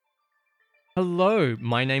Hello,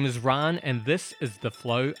 my name is Ran and this is the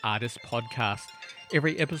Flow Artist Podcast.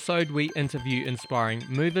 Every episode we interview inspiring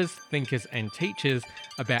movers, thinkers and teachers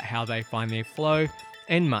about how they find their flow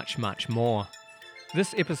and much, much more.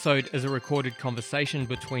 This episode is a recorded conversation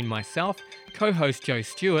between myself, co-host Joe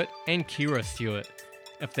Stewart and Kirrah Stewart.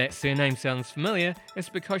 If that surname sounds familiar, it's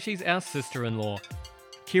because she's our sister-in-law.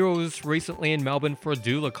 Kirrah was recently in Melbourne for a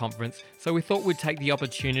Doula conference, so we thought we'd take the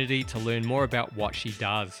opportunity to learn more about what she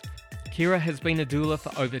does. Kirrah has been a doula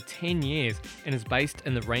for over 10 years and is based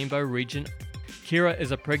in the Rainbow region. Kirrah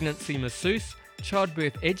is a pregnancy masseuse,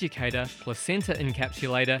 childbirth educator, placenta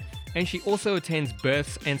encapsulator, and she also attends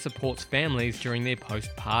births and supports families during their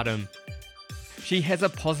postpartum. She has a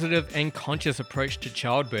positive and conscious approach to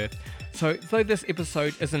childbirth, so though this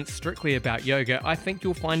episode isn't strictly about yoga, I think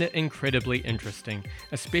you'll find it incredibly interesting,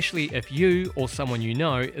 especially if you or someone you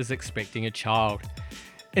know is expecting a child.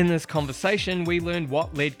 In this conversation, we learned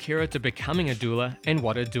what led Kirrah to becoming a doula and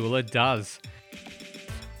what a doula does.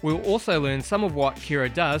 We'll also learn some of what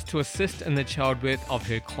Kirrah does to assist in the childbirth of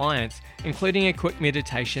her clients, including a quick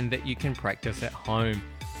meditation that you can practice at home.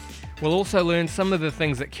 We'll also learn some of the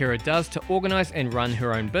things that Kirrah does to organise and run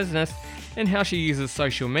her own business and how she uses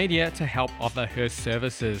social media to help offer her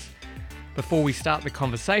services. Before we start the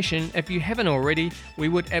conversation, if you haven't already, we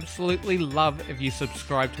would absolutely love if you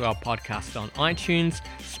subscribe to our podcast on iTunes,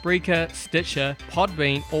 Spreaker, Stitcher,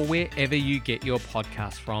 Podbean, or wherever you get your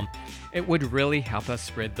podcast from. It would really help us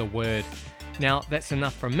spread the word. Now, that's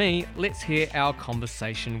enough from me. Let's hear our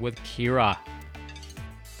conversation with Kirrah.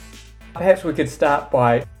 Perhaps we could start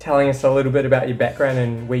by telling us a little bit about your background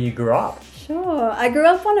and where you grew up. Sure. I grew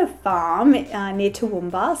up on a farm near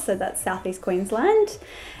Toowoomba, so that's southeast Queensland.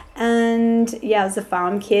 And yeah, I was a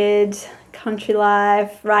farm kid, country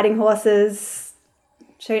life, riding horses,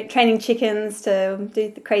 training chickens to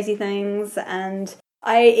do the crazy things. And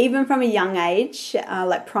I, even from a young age,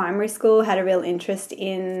 like primary school, had a real interest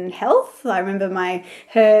in health. I remember my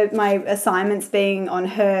assignments being on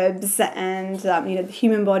herbs and the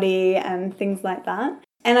human body and things like that.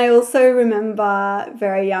 And I also remember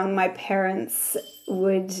very young, my parents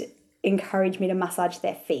would encourage me to massage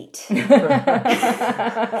their feet. You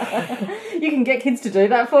can get kids to do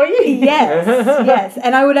that for you? Yes.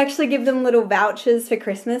 And I would actually give them little vouchers for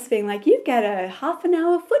Christmas, being like, you get a half an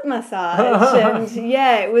hour foot massage. And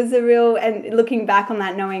yeah, it was a real, and looking back on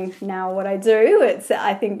that, knowing now what I do,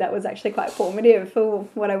 I think that was actually quite formative for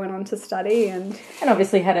what I went on to study. And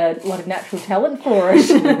obviously had a lot of natural talent for it.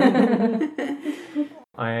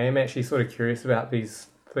 I am actually sort of curious about these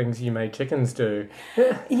things you made chickens do.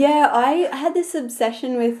 Yeah, I had this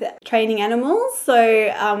obsession with training animals.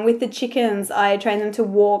 So with the chickens, I trained them to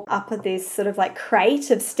walk up this sort of like crate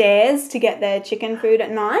of stairs to get their chicken food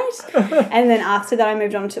at night. And then after that, I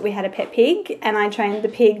moved on to, we had a pet pig, and I trained the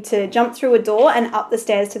pig to jump through a door and up the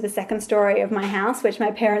stairs to the second story of my house, which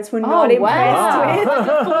my parents were not impressed with.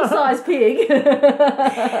 A full-size pig.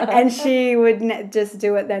 And she would just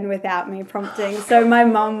do it then without me prompting. So my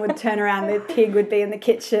mum would turn around, the pig would be in the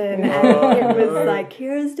kitchen, and it was like,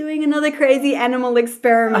 Kirrah's doing another crazy animal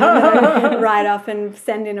experiment. Right up and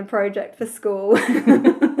send in a project for school.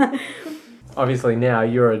 Obviously now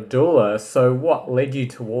you're a doula, so what led you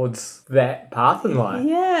towards that path in life?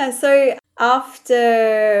 Yeah, so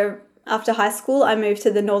after high school, I moved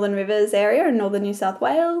to the Northern Rivers area in northern New South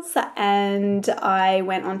Wales, and I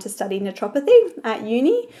went on to study naturopathy at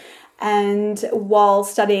uni. And while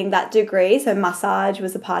studying that degree, so massage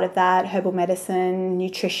was a part of that, herbal medicine,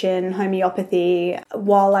 nutrition, homeopathy.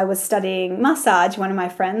 While I was studying massage, one of my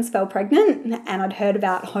friends fell pregnant, and I'd heard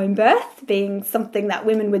about home birth being something that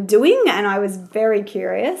women were doing, and I was very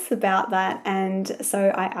curious about that. And so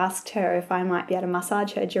I asked her if I might be able to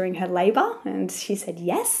massage her during her labour, and she said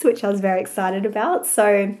yes, which I was very excited about.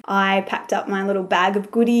 So I packed up my little bag of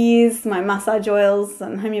goodies, my massage oils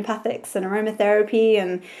and homeopathics and aromatherapy,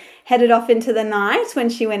 and headed off into the night when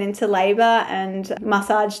she went into labour, and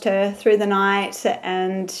massaged her through the night,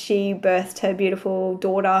 and she birthed her beautiful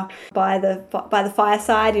daughter by the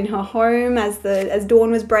fireside in her home as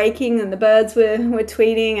dawn was breaking and the birds were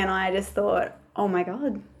tweeting, and I just thought, oh my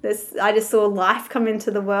God, I just saw life come into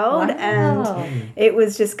the world. Wow. And it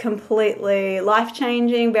was just completely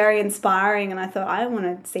life-changing, very inspiring, and I thought, I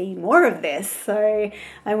want to see more of this. So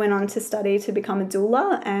I went on to study to become a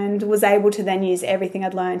doula, and was able to then use everything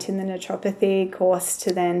I'd learned in the naturopathy course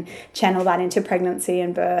to then channel that into pregnancy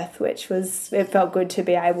and birth, it felt good to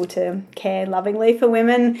be able to care lovingly for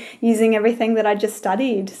women using everything that I just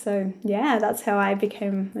studied. So yeah, that's how I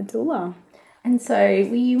became a doula. And so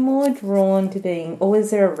were you more drawn to being, or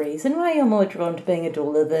was there a reason why you're more drawn to being a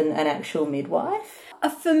doula than an actual midwife?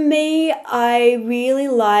 For me, I really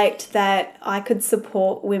liked that I could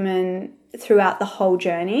support women throughout the whole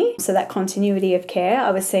journey. So that continuity of care,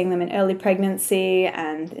 I was seeing them in early pregnancy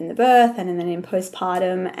and in the birth and then in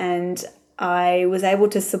postpartum, and I was able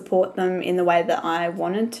to support them in the way that I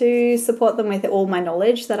wanted to support them with all my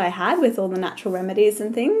knowledge that I had with all the natural remedies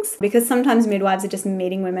and things. Because sometimes midwives are just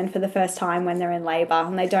meeting women for the first time when they're in labour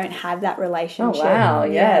and they don't have that relationship. Oh, wow.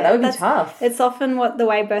 Yeah, that would be tough. It's often what the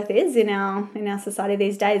way birth is in our society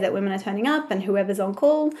these days, that women are turning up and whoever's on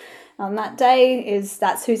call on that day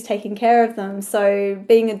that's who's taking care of them. So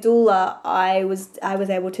being a doula, I was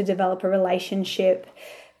able to develop a relationship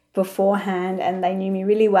beforehand, and they knew me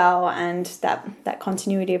really well, and that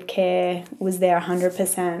continuity of care was there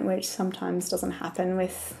 100%, which sometimes doesn't happen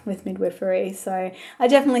with midwifery. So I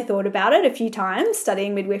definitely thought about it a few times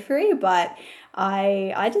studying midwifery, but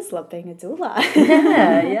I just love being a doula.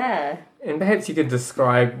 Yeah. And perhaps you could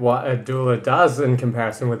describe what a doula does in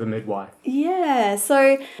comparison with a midwife. Yeah,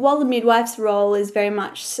 so while the midwife's role is very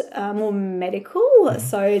much more medical,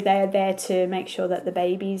 so they're there to make sure that the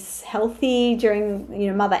baby's healthy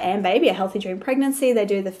during, mother and baby are healthy during pregnancy. They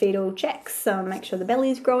do the fetal checks, make sure the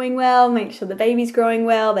belly's growing well, make sure the baby's growing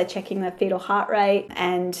well. They're checking the fetal heart rate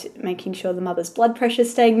and making sure the mother's blood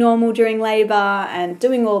pressure's staying normal during labour and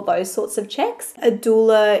doing all those sorts of checks. A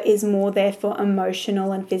doula is more there for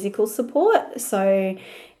emotional and physical support. So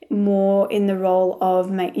more in the role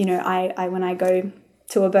of, I when I go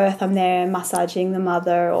to a birth, I'm there massaging the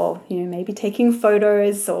mother, or maybe taking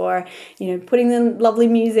photos, or putting the lovely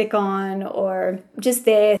music on, or just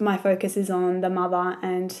there. My focus is on the mother,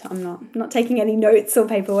 and I'm not taking any notes or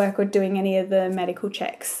paperwork or doing any of the medical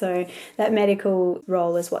checks. So that medical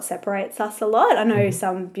role is what separates us a lot. I know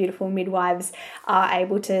some beautiful midwives are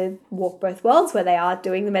able to walk both worlds, where they are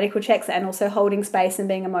doing the medical checks and also holding space and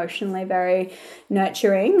being emotionally very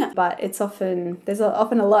nurturing, but there's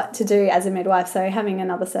often a lot to do as a midwife. So having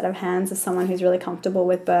another set of hands as someone who's really comfortable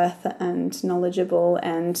with birth and knowledgeable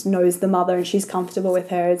and knows the mother and she's comfortable with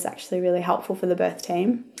her is actually really helpful for the birth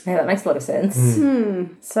team. Yeah, that makes a lot of sense.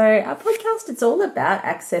 So our podcast, it's all about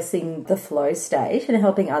accessing the flow state and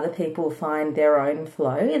helping other people find their own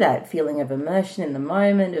flow, that feeling of immersion in the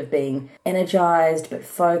moment, of being energized but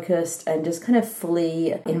focused and just kind of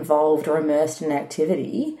fully involved or immersed in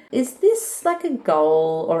activity. Is this like a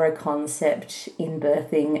goal or a concept in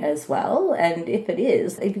birthing as well? And if it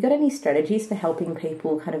is, have you got any strategies for helping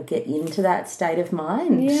people kind of get into that state of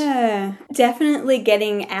mind? Yeah, definitely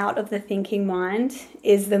getting out of the thinking mind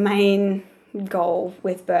is the main goal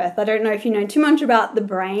with birth. I don't know if you know too much about the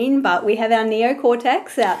brain, but we have our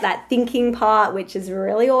neocortex, that thinking part, which is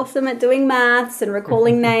really awesome at doing maths and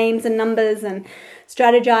recalling names and numbers and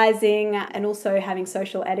strategizing and also having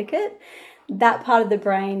social etiquette. That part of the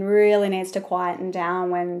brain really needs to quieten down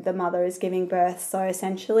when the mother is giving birth. So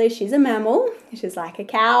essentially she's a mammal. She's like a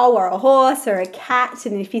cow or a horse or a cat.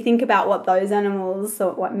 And if you think about what those animals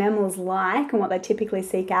or what mammals like and what they typically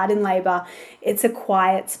seek out in labour, it's a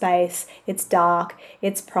quiet space. It's dark.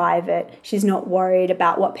 It's private. She's not worried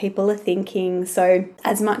about what people are thinking. So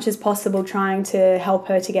as much as possible, trying to help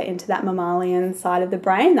her to get into that mammalian side of the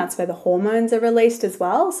brain. That's where the hormones are released as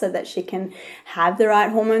well, so that she can have the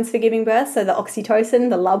right hormones for giving birth. So the oxytocin,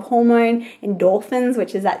 the love hormone, endorphins,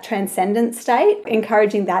 which is that transcendent state,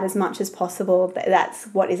 encouraging that as much as possible. That's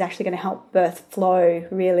what is actually going to help birth flow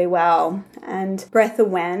really well. And breath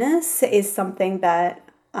awareness is something that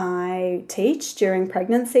I teach during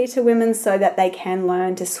pregnancy to women, so that they can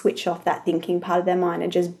learn to switch off that thinking part of their mind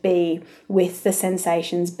and just be with the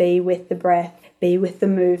sensations, be with the breath, be with the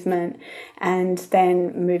movement. And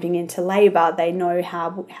then moving into labour, they know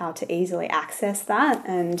how to easily access that,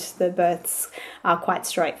 and the births are quite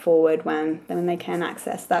straightforward when they can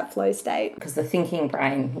access that flow state. Because the thinking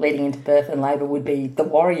brain leading into birth and labour would be the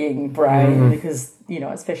worrying brain, because,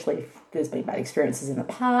 especially if there's been bad experiences in the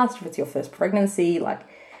past, if it's your first pregnancy,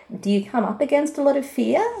 do you come up against a lot of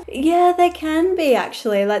fear? Yeah, there can be,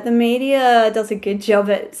 actually. The media does a good job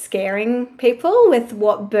at scaring people with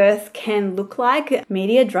what birth can look like.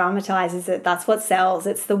 Media dramatizes it. That's what sells.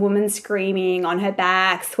 It's the woman screaming on her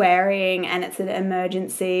back, swearing, and it's an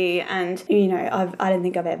emergency. And, I don't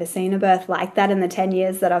think I've ever seen a birth like that in the 10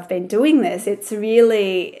 years that I've been doing this. It's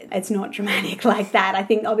not dramatic like that. I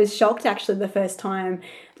think I was shocked, actually, the first time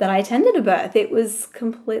that I attended a birth. It was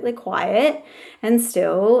completely quiet and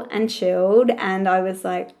still and chilled, and I was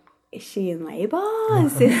like, is she in labour?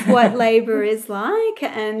 Is this what labour is like?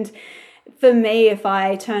 And for me, if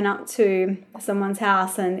I turn up to someone's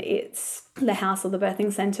house and it's the house or the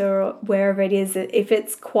birthing centre or wherever it is, if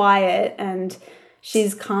it's quiet and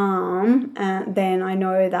she's calm, then I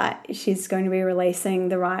know that she's going to be releasing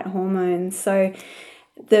the right hormones. So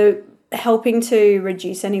the helping to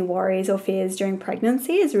reduce any worries or fears during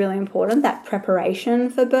pregnancy is really important. That preparation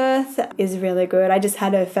for birth is really good. I just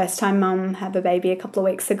had a first-time mum have a baby a couple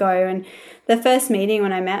of weeks ago, and the first meeting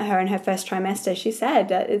when I met her in her first trimester, she said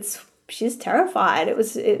that she's terrified.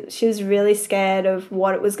 She was really scared of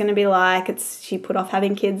what it was going to be like. She put off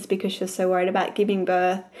having kids because she was so worried about giving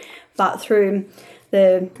birth. But through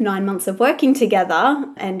the 9 months of working together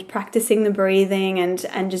and practicing the breathing and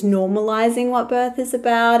just normalizing what birth is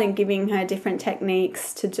about and giving her different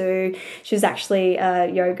techniques to do. She was actually a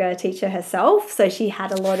yoga teacher herself, so she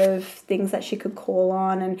had a lot of things that she could call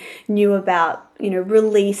on and knew about,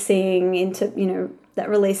 releasing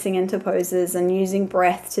into poses and using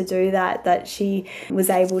breath to do that she was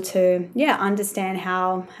able to understand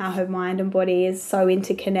how her mind and body is so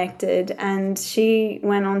interconnected. And she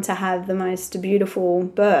went on to have the most beautiful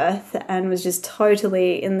birth and was just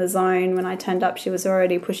totally in the zone. When I turned up, she was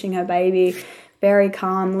already pushing her baby very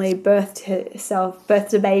calmly, birthed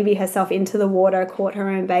a baby herself into the water, caught her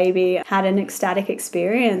own baby, had an ecstatic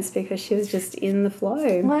experience because she was just in the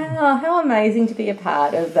flow. Wow, how amazing to be a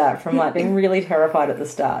part of that, from being really terrified at the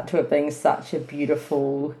start to it being such a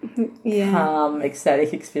beautiful, calm,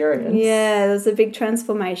 ecstatic experience. Yeah, there's a big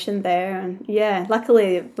transformation there. And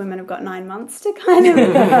luckily women have got 9 months to kind of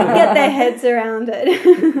get their heads around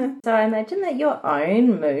it. So I imagine that your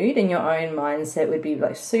own mood and your own mindset would be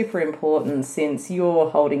super important, since you're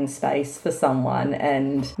holding space for someone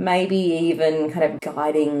and maybe even kind of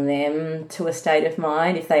guiding them to a state of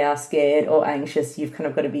mind. If they are scared or anxious, you've kind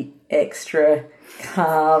of got to be extra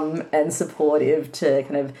calm and supportive to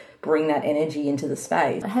kind of bring that energy into the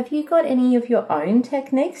space. Have you got any of your own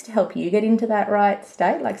techniques to help you get into that right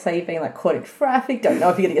state? Like, say you've been caught in traffic, don't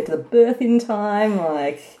know if you're going to get to the birth in time,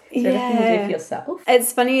 is there anything you do for yourself?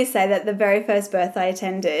 It's funny you say that. The very first birth I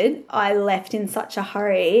attended, I left in such a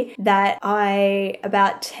hurry that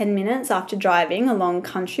about 10 minutes after driving along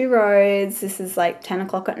country roads, this is 10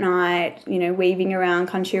 o'clock at night, weaving around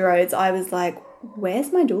country roads, I was like,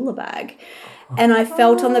 where's my doula bag? And I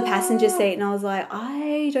felt on the passenger seat and I was like,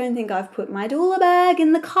 I don't think I've put my doula bag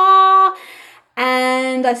in the car.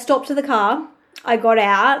 And I stopped to the car, I got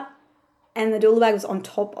out, and the doula bag was on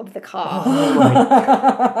top of the car. Oh my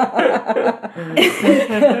God.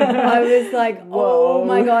 I was like, whoa. Oh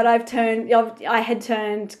my God, I had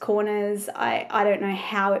turned corners. I don't know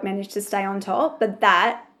how it managed to stay on top, but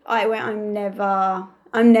I'm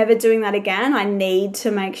never doing that again. I need to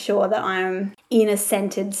make sure that I'm in a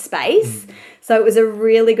centered space. So it was a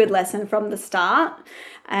really good lesson from the start.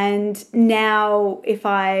 And now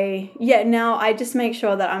now I just make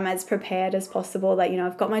sure that I'm as prepared as possible, that,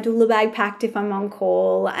 I've got my doula bag packed if I'm on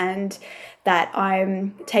call, and that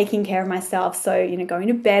I'm taking care of myself. So, going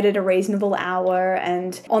to bed at a reasonable hour,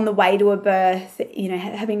 and on the way to a birth,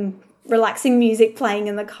 having relaxing music playing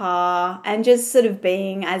in the car, and just sort of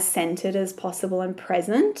being as centered as possible and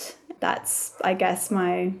present. That's, I guess,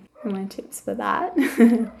 my tips for that.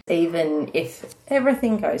 Even if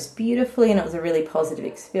everything goes beautifully and it was a really positive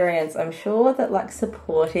experience, I'm sure that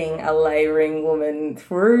supporting a labouring woman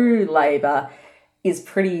through labour is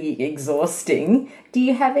pretty exhausting. Do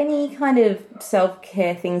you have any kind of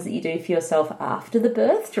self-care things that you do for yourself after the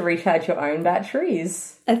birth to recharge your own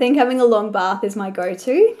batteries? I think having a long bath is my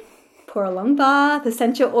go-to. Pour a long bath,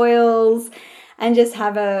 essential oils, and just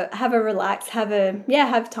have a relax,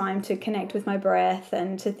 have time to connect with my breath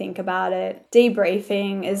and to think about it.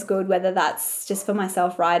 Debriefing is good, whether that's just for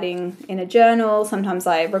myself, writing in a journal. Sometimes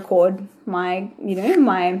I record my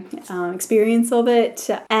experience of it.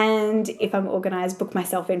 And if I'm organized, book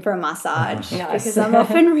myself in for a massage. Nice. Because I'm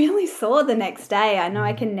often really sore the next day. I know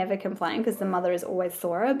I can never complain because the mother is always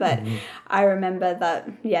sorer, but I remember that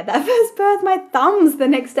first birth, my thumbs the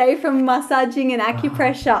next day from massaging and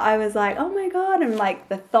acupressure, I was like, oh my God, and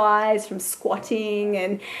the thighs from squatting,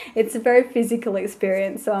 and it's a very physical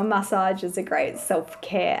experience. So a massage is a great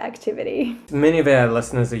self-care activity. Many of our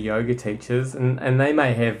listeners are yoga teachers, and they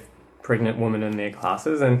may have pregnant women in their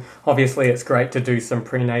classes, and obviously it's great to do some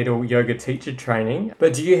prenatal yoga teacher training,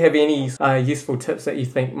 but do you have any useful tips that you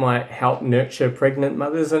think might help nurture pregnant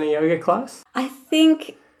mothers in a yoga class? I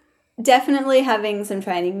think definitely having some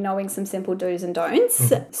training, knowing some simple do's and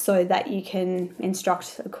don'ts so that you can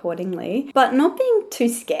instruct accordingly, but not being too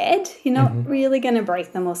scared. You're not really going to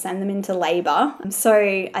break them or send them into labour. So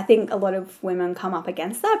I think a lot of women come up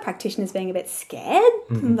against that, practitioners being a bit scared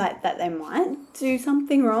that they might do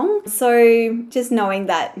something wrong. So just knowing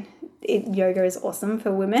that Yoga is awesome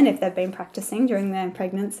for women if they've been practicing during their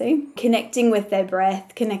pregnancy. Connecting with their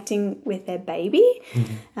breath, connecting with their baby.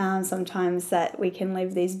 Sometimes that we can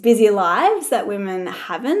live these busy lives that women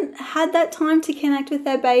haven't had that time to connect with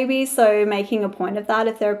their baby. So making a point of that,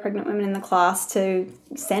 if there are pregnant women in the class, to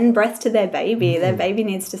send breath to their baby. Their baby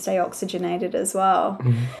needs to stay oxygenated as well.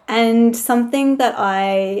 And something that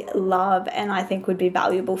I love and I think would be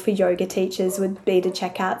valuable for yoga teachers would be to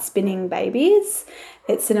check out Spinning Babies.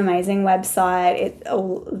 It's an amazing website.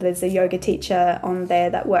 There's a yoga teacher on there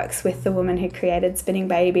that works with the woman who created Spinning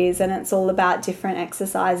Babies, and it's all about different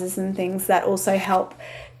exercises and things that also help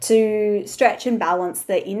to stretch and balance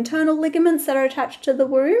the internal ligaments that are attached to the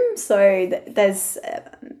womb. So there's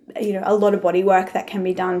a lot of body work that can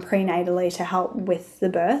be done prenatally to help with the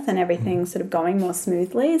birth and everything sort of going more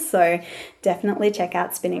smoothly. So definitely check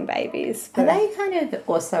out Spinning Babies. Are they kind of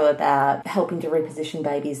also about helping to reposition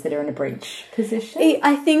babies that are in a breech position?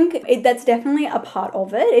 I think that's definitely a part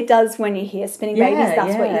of it. It does, when you hear spinning babies,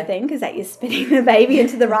 that's what you think, is that you're spinning the baby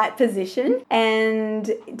into the right position.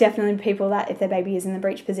 And definitely people that if their baby is in the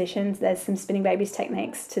breech position, there's some Spinning Babies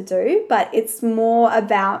techniques to do. But it's more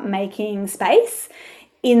about making space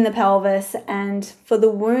in the pelvis and for the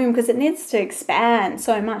womb, because it needs to expand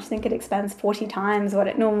so much. I think it expands 40 times what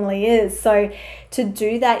it normally is. So to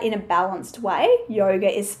do that in a balanced way, yoga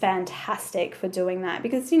is fantastic for doing that,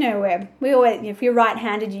 because we always, if you're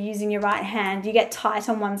right-handed, you're using your right hand, you get tight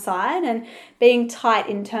on one side, and being tight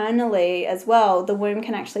internally as well, the womb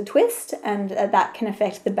can actually twist, and that can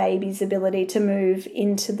affect the baby's ability to move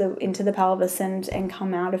into the pelvis and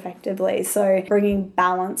come out effectively. So bringing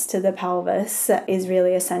balance to the pelvis is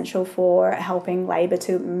really essential for helping labour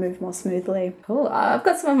to move more smoothly. Cool. I've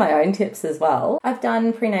got some of my own tips as well. I've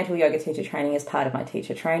done prenatal yoga teacher training as part of my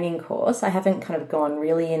teacher training course. I haven't kind of gone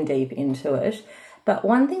really in deep into it. But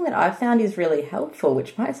one thing that I've found is really helpful,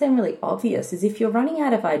 which might seem really obvious, is if you're running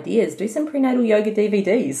out of ideas, do some prenatal yoga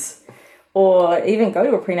DVDs. Or even go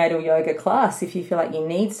to a prenatal yoga class if you feel like you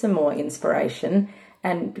need some more inspiration.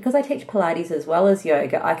 And because I teach Pilates as well as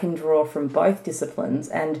yoga, I can draw from both disciplines.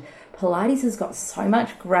 And Pilates has got so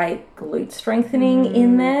much great glute strengthening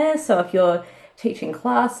in there. So if you're teaching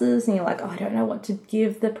classes and you're like, I don't know what to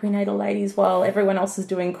give the prenatal ladies while everyone else is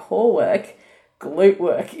doing core work, glute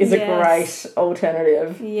work is a great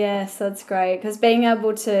alternative. Yes, that's great, because being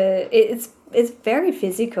able to, it's very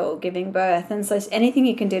physical giving birth, and so anything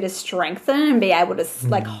you can do to strengthen and be able to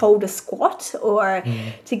hold a squat or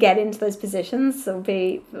to get into those positions will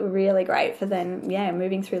be really great for then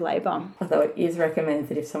moving through labour. Although it is recommended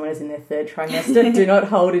that if someone is in their third trimester, do not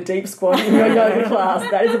hold a deep squat in your yoga class.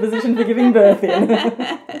 That is a position for giving birth in.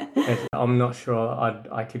 I'm not sure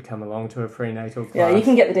I could come along to a prenatal class. Yeah, you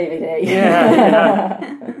can get the DVD.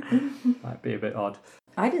 Yeah. Might be a bit odd.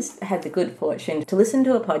 I just had the good fortune to listen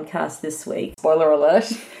to a podcast this week. Spoiler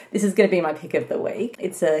alert, this is going to be my pick of the week.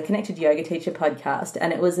 It's a Connected Yoga Teacher podcast,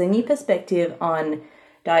 and it was a new perspective on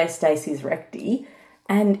diastasis recti.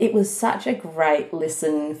 And it was such a great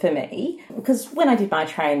listen for me, because when I did my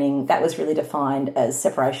training, that was really defined as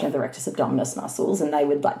separation of the rectus abdominis muscles, and they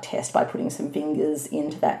would test by putting some fingers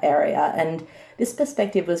into that area. And this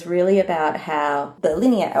perspective was really about how the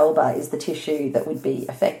linea alba is the tissue that would be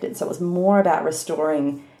affected. So it was more about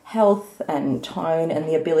restoring health and tone and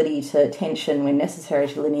the ability to tension when necessary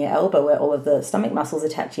to linea alba, where all of the stomach muscles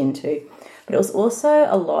attach into. But it was also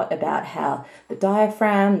a lot about how the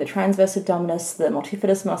diaphragm, the transverse abdominis, the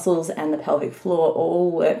multifidus muscles and the pelvic floor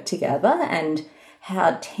all work together, and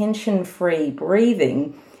how tension-free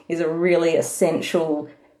breathing is a really essential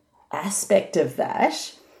aspect of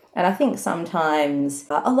that. And I think sometimes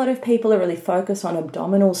a lot of people are really focused on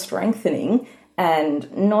abdominal strengthening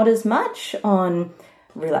and not as much on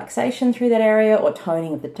relaxation through that area or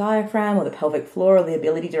toning of the diaphragm or the pelvic floor or the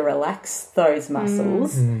ability to relax those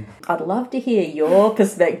muscles. I'd love to hear your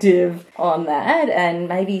perspective on that and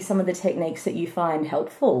maybe some of the techniques that you find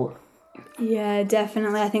helpful. Yeah,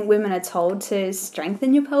 definitely. I think women are told to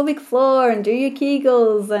strengthen your pelvic floor and do your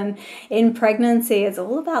Kegels, and in pregnancy it's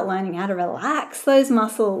all about learning how to relax those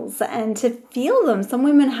muscles and to feel them. Some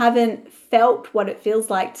women haven't felt what it feels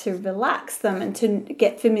like to relax them and to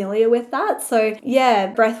get familiar with that. So yeah,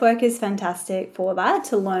 breath work is fantastic for that,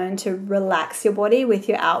 to learn to relax your body with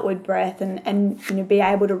your outward breath and be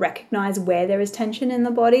able to recognize where there is tension in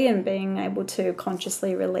the body and being able to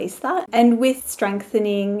consciously release that. And with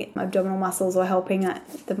strengthening abdominal abdominal muscles or helping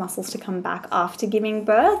the muscles to come back after giving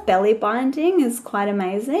birth. Belly binding is quite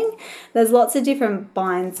amazing. There's lots of different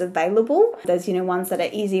binds available. There's, ones that are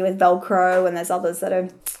easy with Velcro, and there's others that are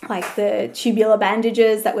like the tubular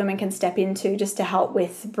bandages that women can step into just to help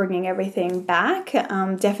with bringing everything back.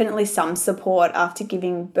 Definitely some support after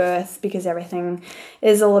giving birth because everything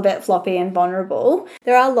is all a bit floppy and vulnerable.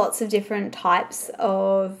 There are lots of different types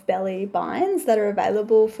of belly binds that are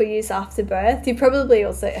available for use after birth. You've probably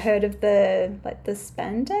also heard of the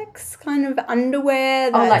spandex kind of underwear.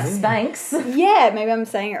 Like Spanx. Yeah, maybe I'm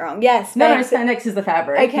saying it wrong. Yeah, Spanx. No, spandex is the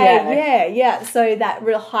fabric. Okay, yeah. So that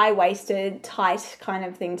real high-waisted, tight kind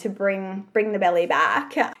of thing to bring the belly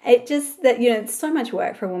back. It just that it's so much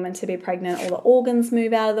work for a woman to be pregnant. All the organs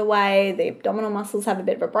move out of the way. The abdominal muscles have a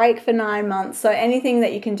bit of a break for 9 months. So anything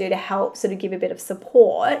that you can do to help sort of give a bit of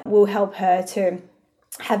support will help her to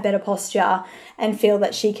have better posture and feel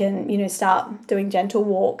that she can, start doing gentle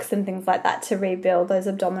walks and things like that to rebuild those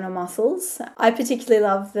abdominal muscles. I particularly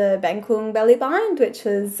love the Bangkung belly bind, which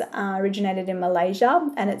was originated in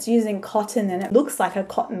Malaysia, and it's using cotton, and it looks like a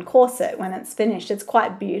cotton corset when it's finished. It's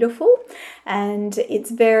quite beautiful, and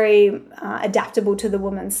it's very adaptable to the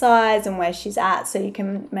woman's size and where she's at, so you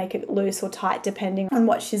can make it loose or tight depending on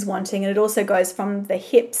what she's wanting. And it also goes from the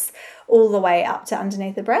hips all the way up to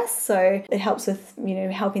underneath the breast, so it helps with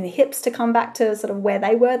helping the hips to come back to sort of where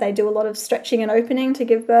they were. They do a lot of stretching and opening to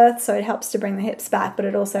give birth, so it helps to bring the hips back, but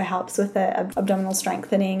it also helps with the abdominal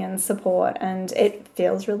strengthening and support, and it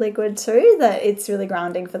feels really good too. That it's really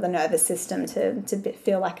grounding for the nervous system to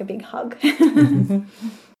feel like a big hug.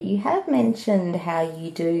 You have mentioned how you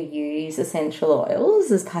do use essential oils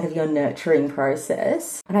as part of your nurturing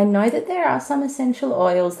process. And I know that there are some essential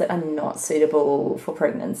oils that are not suitable for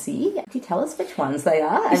pregnancy. Could you tell us which ones they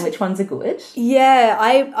are and which ones are good? Yeah,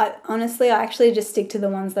 I honestly, I actually just stick to the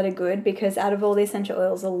ones that are good, because out of all the essential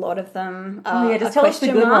oils, a lot of them are just tell us the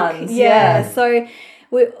good ones. Yeah. So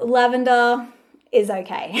lavender is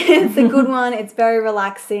okay. It's a good one. It's very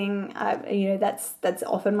relaxing. That's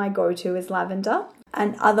often my go-to is lavender.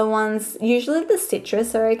 And other ones, usually the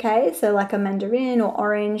citrus are okay, so like a mandarin or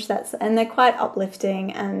orange, and they're quite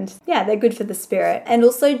uplifting, and yeah, they're good for the spirit. And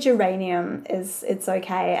also geranium it's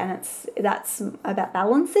okay, and that's about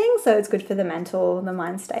balancing, so it's good for the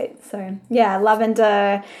mind state. So yeah,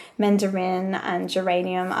 lavender, mandarin and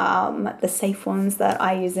geranium are the safe ones that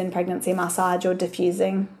I use in pregnancy massage or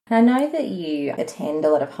diffusing. I know that you attend a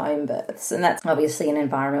lot of home births, and that's obviously an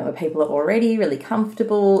environment where people are already really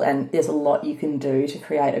comfortable, and there's a lot you can do to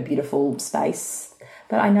create a beautiful space.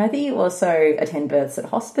 But I know that you also attend births at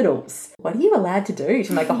hospitals. What are you allowed to do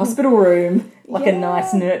to make a hospital room like a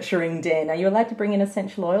nice nurturing den? Are you allowed to bring in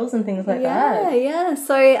essential oils and things like that? Yeah.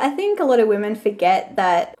 So I think a lot of women forget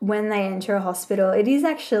that when they enter a hospital, it is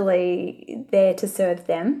actually there to serve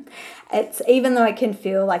them. It's, even though it can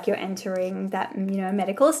feel like you're entering that,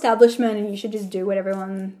 medical establishment and you should just do what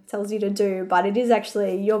everyone tells you to do, but it is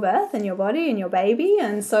actually your birth and your body and your baby.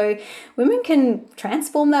 And so women can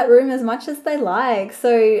transform that room as much as they like.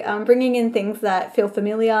 So bringing in things that feel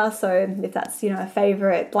familiar. So if that's, a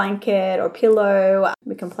favorite blanket or pillow,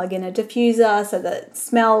 we can plug in a diffuser so that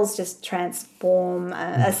smells just transform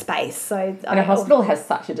a space. So a hospital has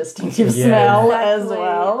such a distinctive smell as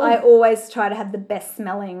well. I always try to have the best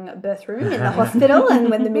smelling birth room in the hospital, and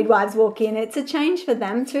when the midwives walk in, it's a change for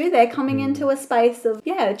them too. They're coming into a space of,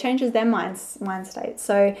 it changes their mind state.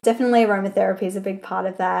 So definitely aromatherapy is a big part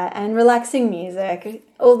of that, and relaxing music,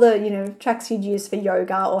 all the tracks you'd use for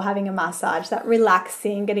yoga or having a massage, that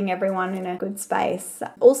relaxing, getting everyone in a good space.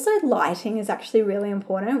 Also lighting is actually really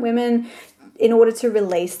important. Women, in order to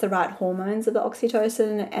release the right hormones of the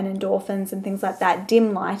oxytocin and endorphins and things like that,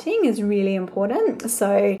 dim lighting is really important.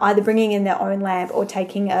 So either bringing in their own lamp or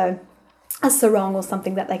taking a sarong or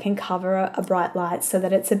something that they can cover a bright light so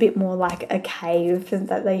that it's a bit more like a cave, and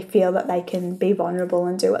that they feel that they can be vulnerable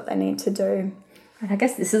and do what they need to do. I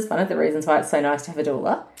guess this is one of the reasons why it's so nice to have a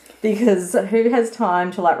doula, because who has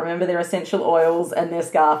time to remember their essential oils and their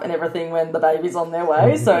scarf and everything when the baby's on their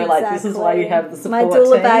way? So this is why you have the support team. My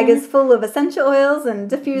doula team. bag is full of essential oils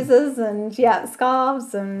and diffusers and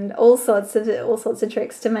scarves and all sorts of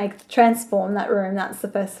tricks to transform that room. That's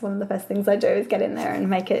one of the first things I do, is get in there and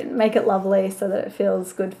make it lovely so that it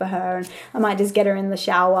feels good for her. And I might just get her in the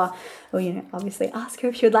shower, or obviously ask her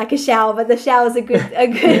if she would like a shower, but the shower's a good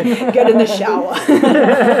get in the shower.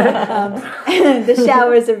 The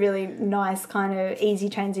shower is a really really nice kind of easy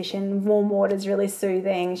transition. Warm water's really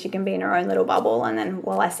soothing. She can be in her own little bubble, and then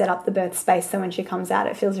while I set up the birth space, so when she comes out,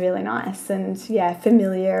 it feels really nice and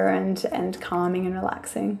familiar and calming and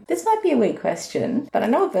relaxing. This might be a weak question, but I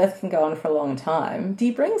know a birth can go on for a long time. Do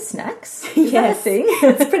you bring snacks? Yes.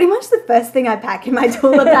 It's pretty much the first thing I pack in my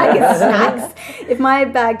doula bag is snacks. If my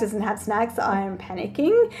bag doesn't have snacks, I am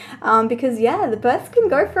panicking because, the birth can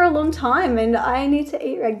go for a long time and I need to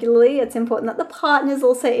eat regularly. It's important that the partners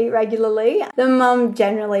also eat regularly. The mum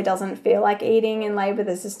generally doesn't feel like eating in labour.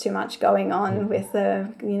 There's just too much going on with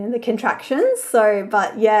the contractions. So,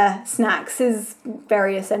 but snacks is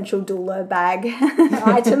very essential doula bag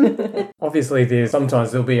item. Obviously,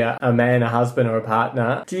 sometimes there'll be a man, a husband or a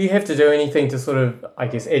partner. Do you have to do anything to sort of, I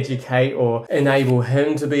guess, educate or enable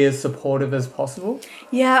him to be as supportive as possible?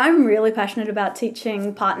 Yeah, I'm really passionate about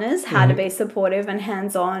teaching partners how to be supportive and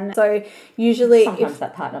hands-on. So usually... Sometimes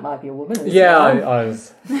that partner might be a woman. I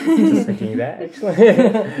was just thinking that,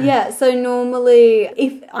 actually. So normally,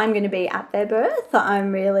 if I'm going to be at their birth, I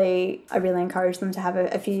really encourage them to have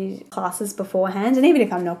a few classes beforehand. And even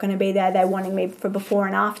if I'm not going to be there, they're wanting me for before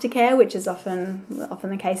and after care, which is often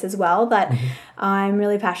the case as well. But I'm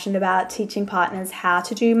really passionate about teaching partners how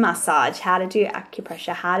to do massage, how to do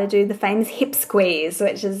acupressure, how to do the famous hip squeeze,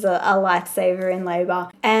 which is a lifesaver in labour.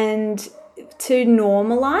 And to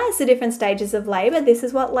normalise the different stages of labour. This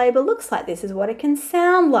is what labour looks like. This is what it can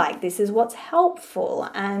sound like. This is what's helpful.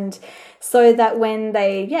 And so that when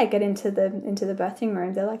they get into the birthing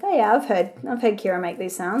room, they're like, oh yeah, I've heard Kirrah make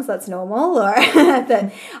these sounds. That's normal, or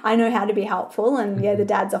that I know how to be helpful. And the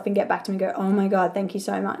dads often get back to me and go, oh my God, thank you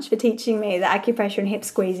so much for teaching me the acupressure and hip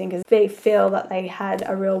squeezing, because they feel that they had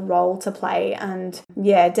a real role to play. And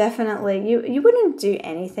definitely, you wouldn't do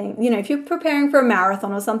anything. If you're preparing for a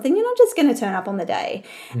marathon or something, you're not just going to turn up on the day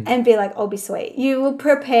and be like, I'll be sweet. You will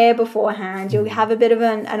prepare beforehand. You'll have a bit of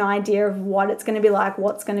an idea of what it's going to be like,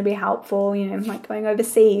 what's going to be helpful. Like going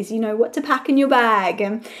overseas, what to pack in your bag.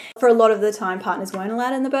 And for a lot of the time, partners weren't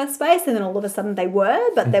allowed in the birth space, and then all of a sudden they were,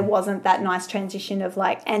 but there wasn't that nice transition of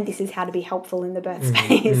like, and this is how to be helpful in the birth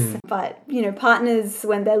space. But partners,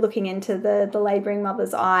 when they're looking into the labouring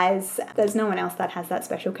mother's eyes, there's no one else that has that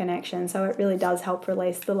special connection. So it really does help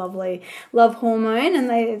release the lovely love hormone. And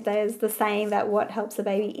there's the saying that what helps a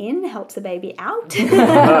baby in helps a baby out. So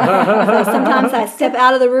sometimes I step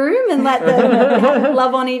out of the room and let them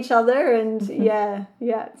love on each other. And does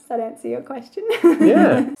that answer your question?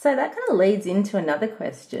 So that kind of leads into another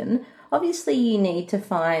question. Obviously, you need to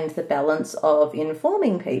find the balance of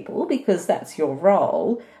informing people because that's your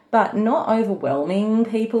role, but not overwhelming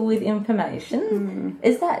people with information.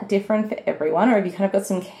 Is that different for everyone, or have you kind of got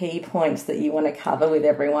some key points that you want to cover with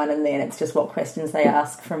everyone and then it's just what questions they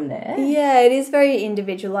ask from there? Yeah, it is very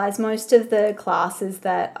individualised. Most of the classes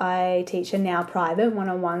that I teach are now private,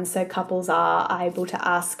 one-on-one, so couples are able to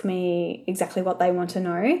ask me exactly what they want to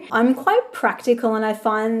know. I'm quite practical, and I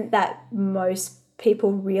find that most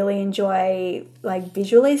people really enjoy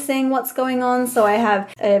visually seeing what's going on. So I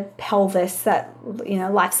have a pelvis that,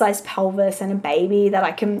 life-size pelvis, and a baby that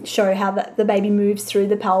I can show how the baby moves through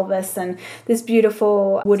the pelvis, and this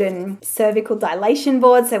beautiful wooden cervical dilation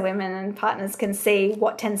board so women and partners can see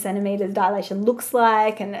what 10 centimeters dilation looks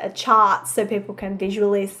like, and a chart so people can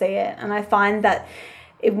visually see it. And I find that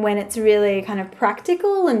when it's really kind of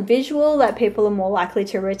practical and visual, that people are more likely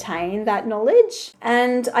to retain that knowledge.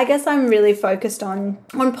 And I guess I'm really focused on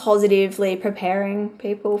positively preparing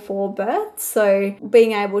people for birth. So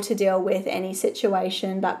being able to deal with any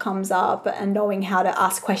situation that comes up and knowing how to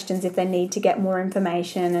ask questions if they need to get more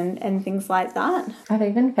information and things like that. I've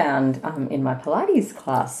even found in my Pilates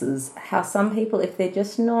classes how some people, if they're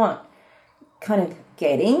just not kind of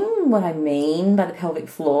getting what I mean by the pelvic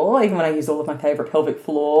floor, even when I use all of my favourite pelvic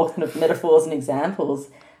floor kind of metaphors and examples,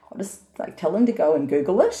 I'll just tell them to go and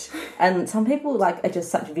Google it. And some people are just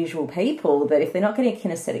such visual people that if they're not getting a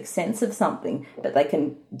kinesthetic sense of something, but they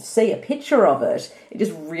can see a picture of it, it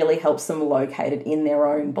just really helps them locate it in their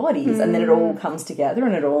own bodies. And then it all comes together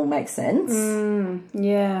and it all makes sense.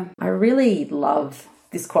 I really love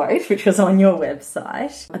this quote, which was on your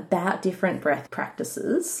website, about different breath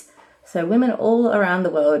practices. So women all around the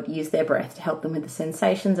world use their breath to help them with the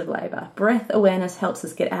sensations of labour. Breath awareness helps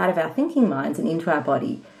us get out of our thinking minds and into our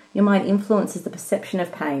body. Your mind influences the perception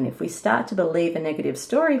of pain. If we start to believe a negative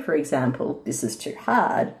story, for example, this is too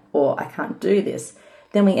hard, or I can't do this,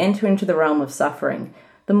 then we enter into the realm of suffering.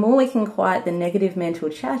 The more we can quiet the negative mental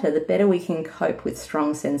chatter, the better we can cope with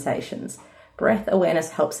strong sensations. Breath awareness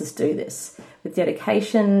helps us do this. With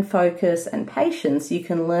dedication, focus, and patience, you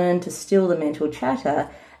can learn to still the mental chatter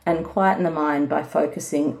and quieten the mind by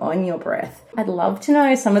focusing on your breath. I'd love to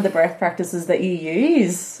know some of the breath practices that you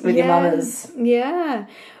use with your mamas. Yeah.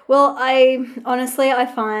 Well, I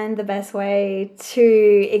find the best way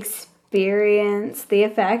to experience the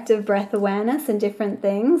effect of breath awareness and different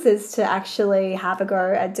things is to actually have a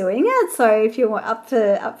go at doing it. So if you're up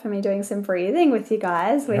for me doing some breathing with you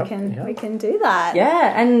guys, we can do that.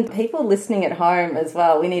 Yeah, and people listening at home as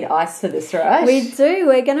well, we need ice for this, right? We do.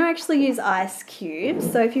 We're going to actually use ice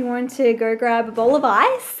cubes. So if you want to go grab a bowl of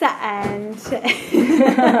ice and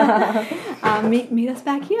meet us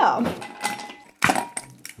back here.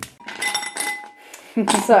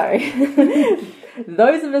 So,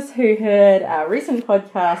 those of us who heard our recent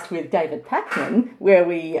podcast with David Packman, where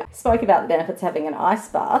we spoke about the benefits of having an ice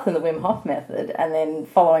bath and the Wim Hof method, and then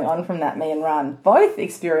following on from that, me and Ran both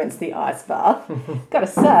experienced the ice bath. Gotta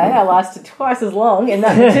say, I lasted twice as long in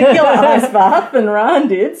that particular ice bath than Ran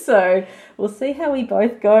did, so we'll see how we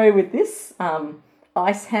both go with this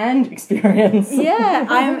ice hand experience. Yeah,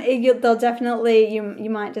 they'll definitely, you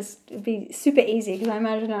might just be super easy because I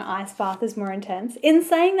imagine an ice bath is more intense. In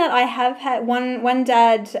saying that, I have had one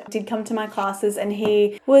dad did come to my classes and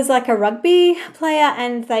he was like a rugby player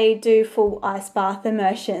and they do full ice bath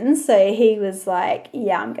immersions. So he was like,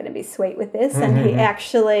 yeah, I'm going to be sweet with this. And he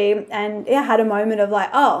actually, had a moment of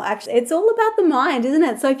like, oh, actually, it's all about the mind, isn't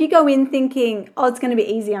it? So if you go in thinking, oh, it's going to be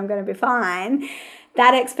easy, I'm going to be fine,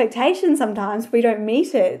 that expectation sometimes we don't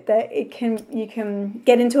meet it, that you can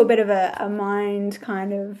get into a bit of a mind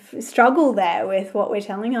kind of struggle there with what we're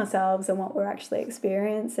telling ourselves and what we're actually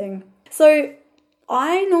experiencing. So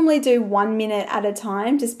I normally do 1 minute at a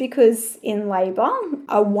time just because in labour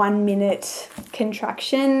a 1 minute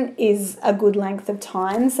contraction is a good length of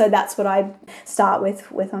time. So that's what I start with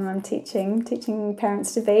when I'm teaching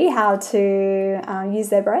parents to be how to use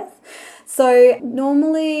their breath. So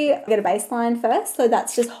normally I get a baseline first. So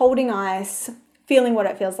that's just holding ice, feeling what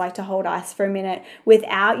it feels like to hold ice for a minute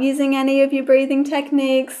without using any of your breathing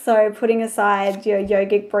techniques. So putting aside your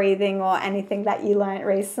yogic breathing or anything that you learnt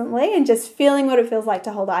recently and just feeling what it feels like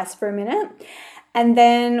to hold ice for a minute. And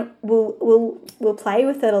then we'll play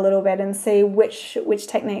with it a little bit and see which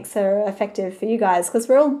techniques are effective for you guys because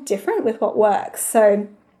we're all different with what works. So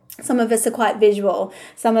some of us are quite visual.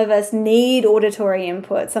 Some of us need auditory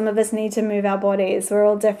input. Some of us need to move our bodies. We're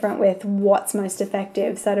all different with what's most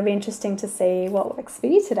effective. So it'll be interesting to see what works for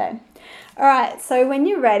you today. All right, so when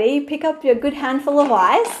you're ready, pick up your good handful of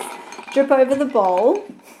ice, drip over the bowl.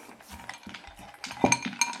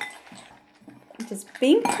 Just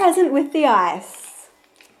being present with the ice.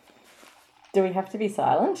 Do we have to be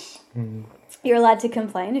silent? You're allowed to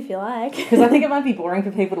complain if you like. Because I think it might be boring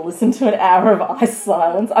for people to listen to an hour of ice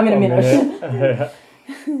silence. I mean, a minute.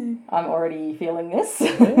 I'm already feeling this.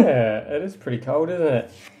 Yeah, it is pretty cold, isn't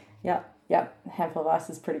it? Yep. A handful of ice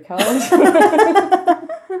is pretty cold.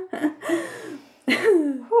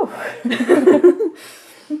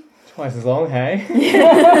 Twice as long, hey?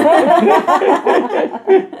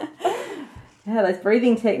 Yeah, those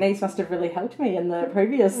breathing techniques must have really helped me in the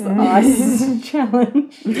previous ice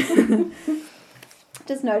challenge.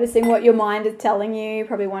 Just noticing what your mind is telling you,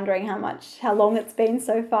 probably wondering how long it's been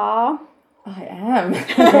so far. I am.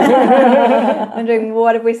 Wondering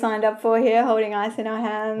what have we signed up for here, holding ice in our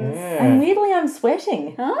hands. Yeah. And weirdly, I'm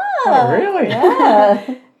sweating. Oh, really?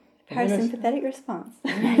 Yeah. Parasympathetic response.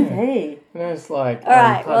 Hey. It's like, all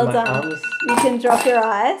right, part of well my done. arms, You can drop your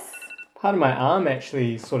ice. part of my arm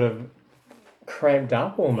actually sort of cramped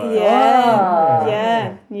up almost.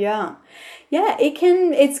 Yeah,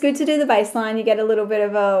 it's good to do the baseline. You get a little bit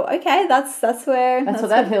of that's what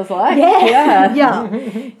that feels like.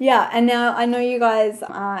 Yeah. And now I know you guys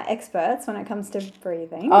are experts when it comes to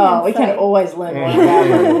breathing. Oh, we can always learn more about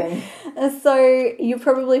breathing. So you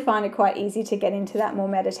probably find it quite easy to get into that more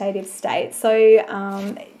meditative state. So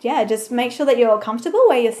just make sure that you're comfortable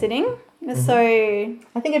where you're sitting. So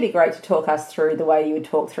I think it'd be great to talk us through the way you would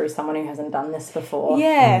talk through someone who hasn't done this before.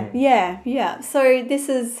 Yeah. So this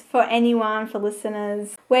is for anyone, for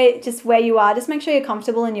listeners, where you are, just make sure you're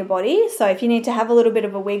comfortable in your body. So if you need to have a little bit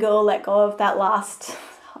of a wiggle, let go of that last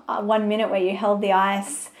 1 minute where you held the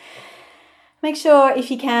ice. Make sure,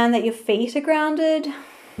 if you can, that your feet are grounded.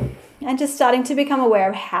 And just starting to become aware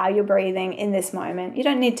of how you're breathing in this moment. You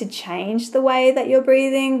don't need to change the way that you're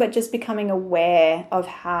breathing, but just becoming aware of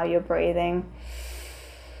how you're breathing.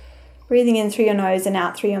 Breathing in through your nose and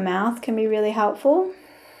out through your mouth can be really helpful.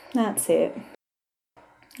 That's it.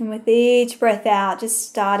 And with each breath out, just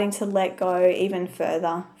starting to let go even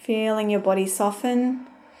further. Feeling your body soften.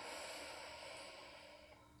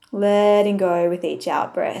 Letting go with each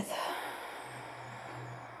out breath.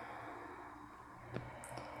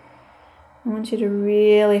 I want you to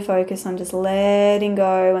really focus on just letting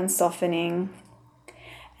go and softening.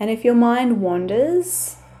 And if your mind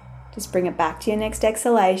wanders, just bring it back to your next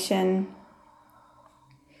exhalation.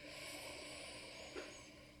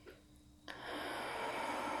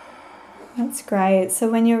 That's great. So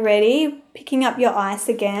when you're ready, picking up your ice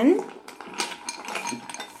again.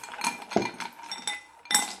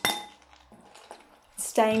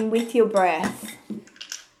 Staying with your breath.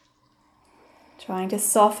 Trying to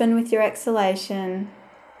soften with your exhalation.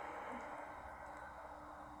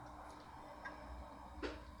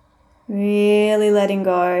 Really letting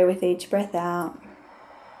go with each breath out.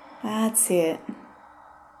 That's it.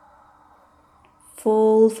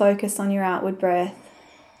 Full focus on your outward breath.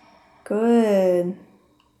 Good.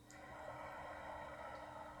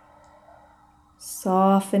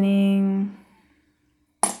 Softening.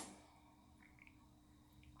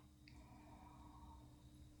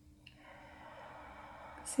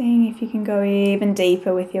 Seeing if you can go even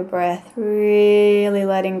deeper with your breath. Really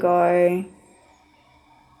letting go.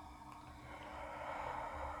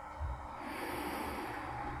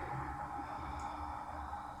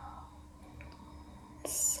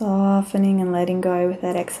 Softening and letting go with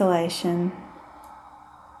that exhalation.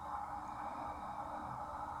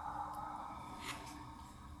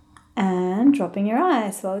 And dropping your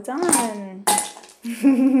eyes. Well done.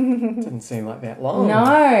 Didn't seem like that long.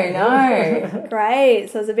 No. Great.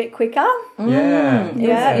 So it's a bit quicker. Yeah. It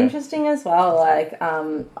was interesting as well. Like,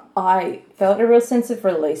 I felt a real sense of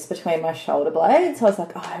release between my shoulder blades. I was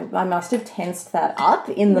like, oh, I must have tensed that up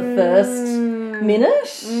in the first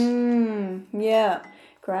minute. Yeah.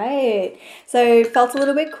 Great. So felt a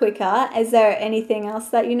little bit quicker. Is there anything else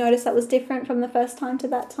that you noticed that was different from the first time to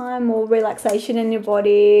that time, or relaxation in your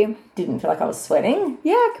body? Didn't feel like I was sweating.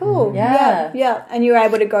 Yeah, cool. Yeah. And you were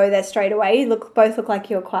able to go there straight away. You both look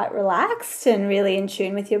like you were quite relaxed and really in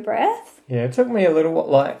tune with your breath. Yeah, it took me a little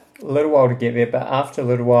while to get there, but after a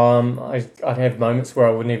little while, I'd have moments where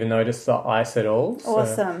I wouldn't even notice the ice at all. So,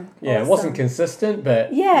 Awesome. It wasn't consistent, but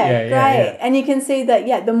great. Yeah. And you can see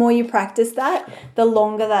that, the more you practice that, the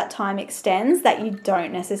longer that time extends, that you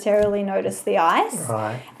don't necessarily notice the ice.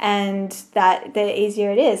 Right. And that the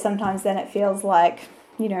easier it is. Sometimes then it feels like,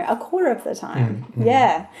 a quarter of the time. Mm-hmm.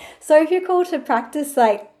 Yeah. So if you're called to practice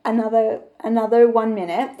like another 1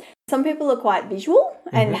 minute, some people are quite visual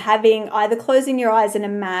and having either closing your eyes and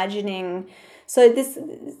imagining. So this,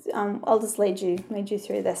 I'll just lead you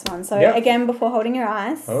through this one. So again, before holding your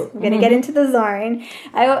eyes, we're going to get into the zone.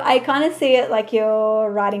 I kind of see it like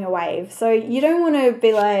you're riding a wave. So you don't want to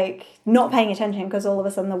be like not paying attention because all of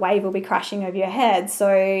a sudden the wave will be crashing over your head.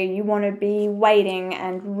 So you want to be waiting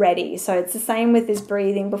and ready. So it's the same with this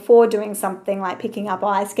breathing before doing something like picking up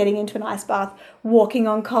ice, getting into an ice bath, walking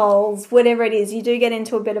on coals, whatever it is. You do get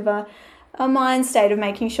into a bit of a mind state of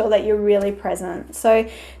making sure that you're really present. So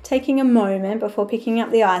taking a moment before picking up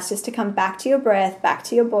the ice just to come back to your breath, back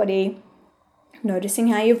to your body, noticing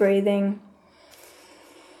how you're breathing.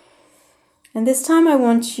 And this time I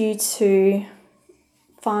want you to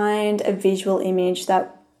find a visual image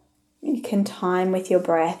that you can time with your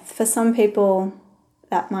breath. For some people,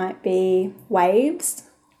 that might be waves,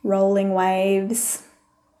 rolling waves.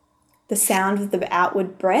 The sound of the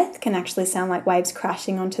outward breath can actually sound like waves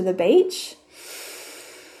crashing onto the beach.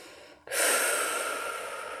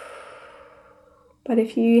 But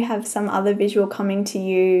if you have some other visual coming to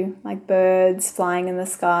you, like birds flying in the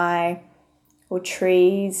sky, or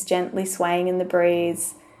trees gently swaying in the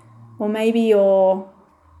breeze, or maybe you're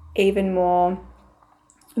even more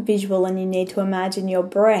visual and you need to imagine your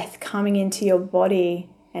breath coming into your body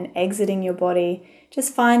and exiting your body,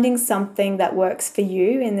 just finding something that works for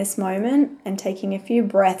you in this moment and taking a few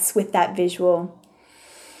breaths with that visual.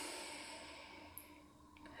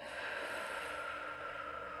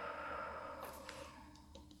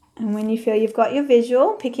 And when you feel you've got your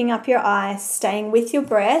visual, picking up your ice, staying with your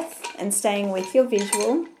breath and staying with your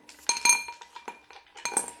visual.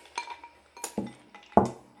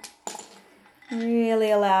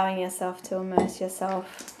 Really allowing yourself to immerse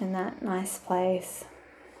yourself in that nice place.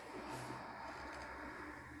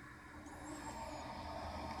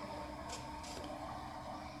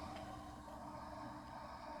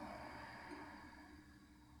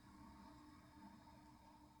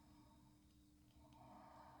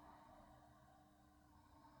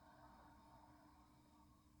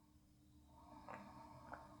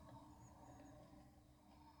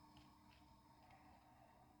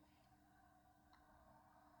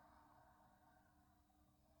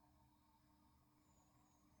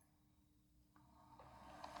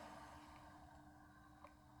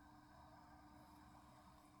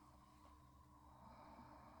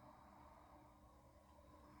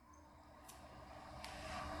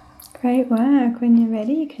 Great work. When you're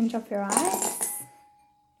ready, you can drop your eyes.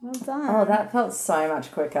 Well done. Oh, that felt so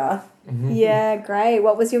much quicker. Yeah, great.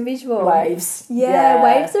 What was your visual? Waves. Yeah,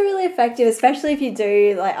 waves are really effective, especially if you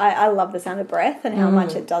do, like, I love the sound of breath and how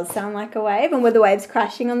much it does sound like a wave. And were the waves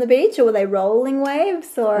crashing on the beach, or were they rolling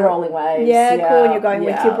waves? Or rolling waves. Yeah, cool. And you're going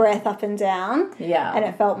with your breath up and down. Yeah. And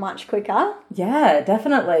it felt much quicker. Yeah,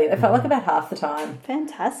 definitely. It felt like about half the time.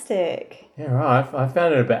 Fantastic. Yeah, right. I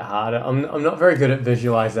found it a bit harder. I'm not very good at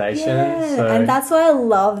visualization. Yeah, so. and that's why I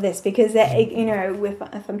love this, because, you know,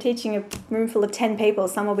 if I'm teaching a room full of 10 people,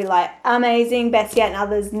 some will be like, amazing, best yet, and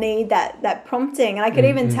others need that prompting. And I could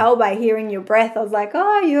even tell by hearing your breath, I was like,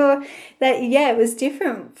 it was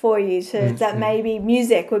different for you, that maybe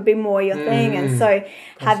music would be more your thing. And so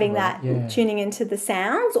having that, tuning into the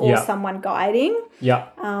sounds or someone guiding. Yeah.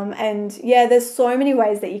 There's so many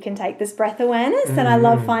ways that you can take this breath awareness, and I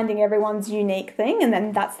love finding everyone's unique thing, and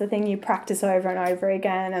then that's the thing you practice over and over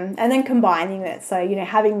again, and then combining it. So, you know,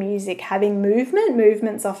 having music, having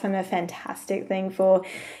movement's often a fantastic thing for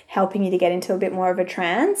helping you to get into a bit more of a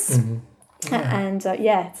trance. And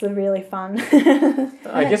it's really fun.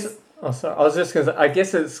 I guess I was just going to say, I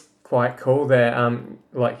guess it's quite cool that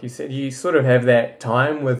like you said, you sort of have that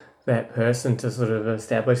time with that person to sort of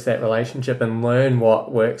establish that relationship and learn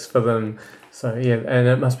what works for them. So, and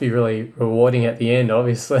it must be really rewarding at the end,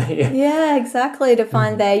 obviously. Yeah, exactly, to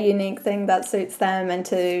find their unique thing that suits them and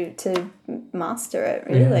to master it,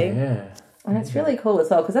 really. Yeah. And it's really cool as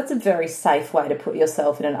well, because that's a very safe way to put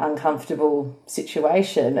yourself in an uncomfortable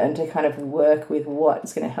situation and to kind of work with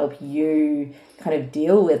what's going to help you kind of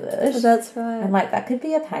deal with it. That's right. And, like, that could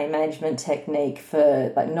be a pain management technique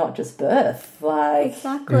for, like, not just birth. Like,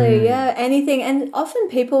 exactly, anything. And often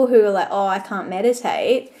people who are like, oh, I can't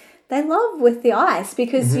meditate, they love with the ice,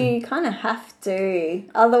 because you kind of have to,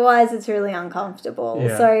 otherwise it's really uncomfortable.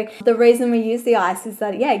 Yeah. So the reason we use the ice is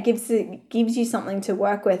that it gives you something to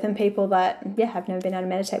work with, and people that have never been able to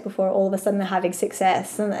meditate before, all of a sudden they're having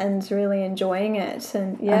success and really enjoying it.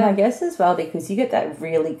 And I guess as well, because you get that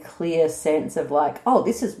really clear sense of like, oh,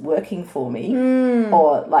 this is working for me,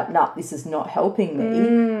 or like, no, this is not helping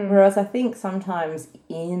me. Whereas I think sometimes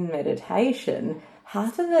in meditation,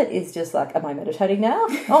 half of it is just like, am I meditating now?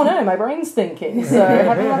 Oh no, my brain's thinking. So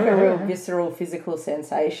having like a real visceral physical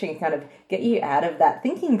sensation can kind of get you out of that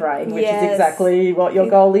thinking brain, which is exactly what your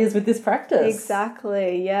goal is with this practice.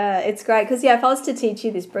 Exactly, yeah. It's great because, if I was to teach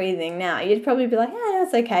you this breathing now, you'd probably be like, yeah,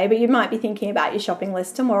 that's okay. But you might be thinking about your shopping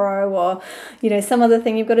list tomorrow, or, some other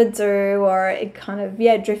thing you've got to do, or it kind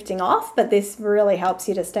of, drifting off. But this really helps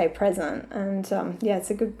you to stay present. And, it's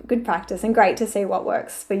a good practice, and great to see what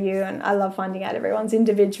works for you. And I love finding out everyone's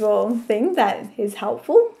individual thing that is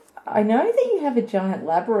helpful. I know that you have a giant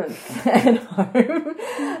labyrinth at home,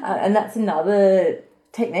 and that's another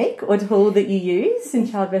technique or tool that you use in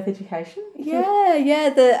childbirth education.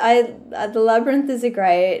 The labyrinth is a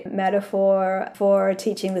great metaphor for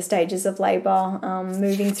teaching the stages of labour,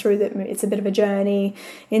 moving through it's a bit of a journey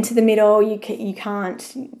into the middle. You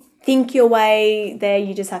can't think your way there.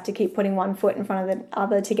 You just have to keep putting one foot in front of the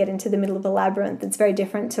other to get into the middle of the labyrinth. It's very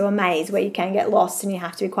different to a maze where you can get lost and you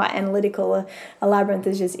have to be quite analytical. A labyrinth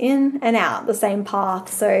is just in and out the same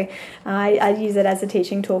path. So I use it as a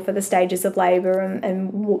teaching tool for the stages of labour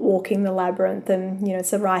and walking the labyrinth, and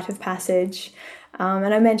it's a rite of passage.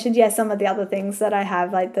 And I mentioned, some of the other things that I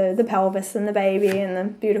have, like the pelvis and the baby and the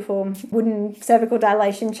beautiful wooden cervical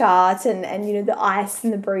dilation chart and the ice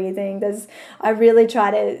and the breathing. I really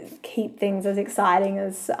try to keep things as exciting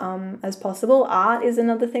as possible. Art is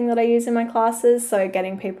another thing that I use in my classes. So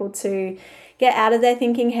getting people to get out of their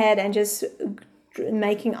thinking head and just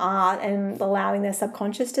making art and allowing their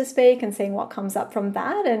subconscious to speak and seeing what comes up from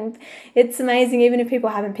that. And it's amazing, even if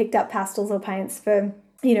people haven't picked up pastels or paints for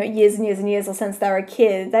years and years and years, or since they were a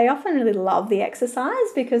kid, they often really love the exercise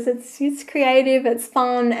because it's creative, it's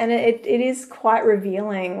fun, and it is quite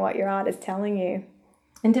revealing what your art is telling you.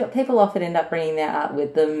 And do people often end up bringing their art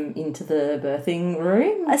with them into the birthing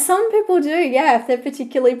room? Some people do, if they're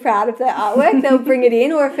particularly proud of their artwork, they'll bring it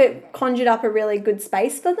in, or if it conjured up a really good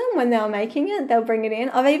space for them when they were making it, they'll bring it in.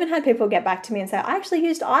 I've even had people get back to me and say, I actually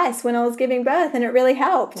used ice when I was giving birth and it really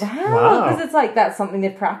helped. Wow. Because it's like that's something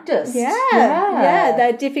they've practiced. Yeah.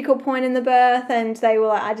 That difficult point in the birth, and they were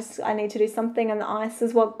like, I need to do something, and the ice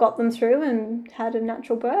is what got them through and had a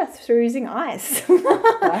natural birth through using ice.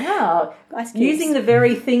 Wow. Ice cubes. Using the very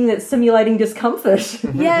very thing that's simulating discomfort.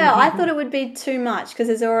 Yeah, I thought it would be too much because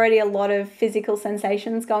there's already a lot of physical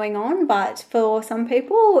sensations going on, but for some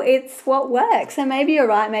people it's what works. And maybe you're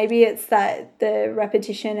right, maybe it's that the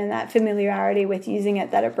repetition and that familiarity with using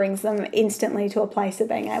it, that it brings them instantly to a place of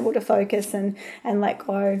being able to focus and let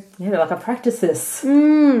go. Yeah, like I practice this.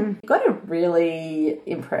 You've got a really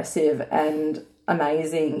impressive and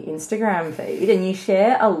amazing Instagram feed, and you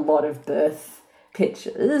share a lot of birth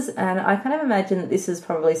pictures, and I kind of imagine that this is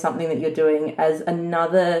probably something that you're doing as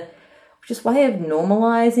another just way of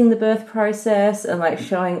normalizing the birth process and like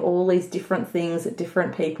showing all these different things that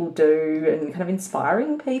different people do and kind of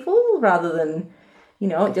inspiring people rather than, you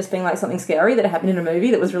know, it just being like something scary that happened in a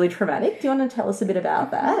movie that was really traumatic. Do you want to tell us a bit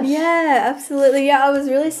about that? Yeah, absolutely. Yeah, I was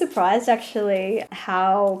really surprised actually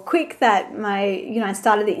how quick that I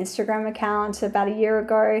started the Instagram account about a year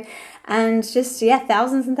ago, and just,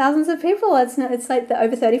 thousands and thousands of people. It's like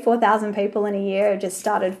over 34,000 people in a year just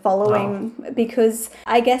started following. Wow. Because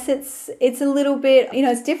I guess it's a little bit,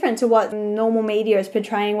 it's different to what normal media is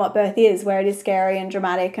portraying what birth is, where it is scary and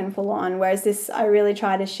dramatic and full on. Whereas this, I really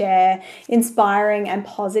try to share inspiring and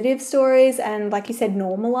positive stories and, like you said,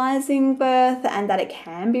 normalizing birth, and that it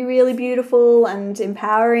can be really beautiful and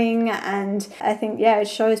empowering. And I think, it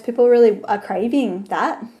shows people really are craving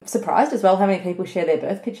that. Surprised as well how many people share their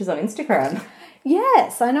birth pictures on Instagram.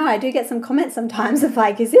 Yes, I know. I do get some comments sometimes of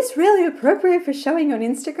like, is this really appropriate for showing on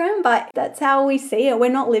Instagram? But that's how we see it. We're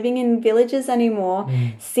not living in villages anymore.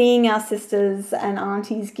 Seeing our sisters and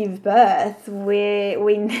aunties give birth, we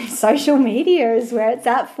social media is where it's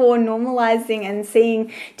at for normalizing and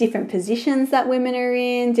seeing different positions that women are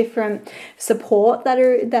in, different support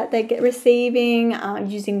that they get receiving,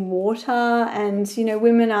 using water, and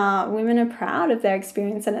women are proud of their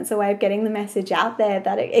experience, and it's a way of getting the message out there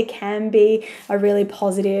that it can be a really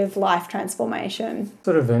positive life transformation.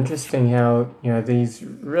 Sort of interesting how, these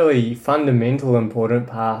really fundamental, important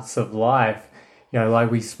parts of life, like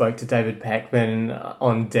we spoke to David Packman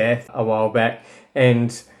on death a while back,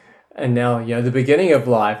 and now, the beginning of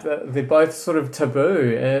life, they're both sort of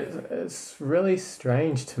taboo. It's really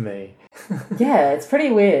strange to me. Yeah, it's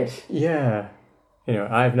pretty weird. Yeah.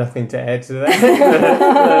 I have nothing to add to that.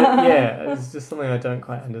 but it's just something I don't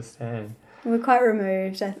quite understand. We're quite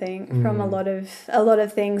removed, I think, from a lot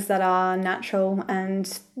of things that are natural,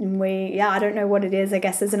 and I don't know what it is. I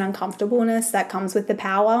guess there's an uncomfortableness that comes with the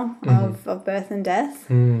power of birth and death.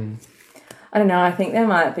 I don't know, I think there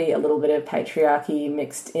might be a little bit of patriarchy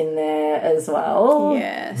mixed in there as well.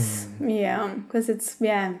 Yes, because it's,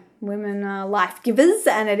 women are life givers,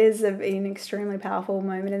 and it is an extremely powerful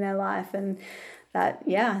moment in their life, and that,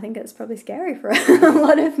 I think it's probably scary for a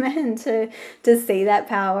lot of men to see that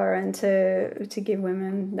power and to give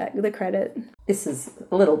women the credit. This is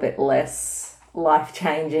a little bit less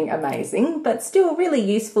life-changing, amazing, but still really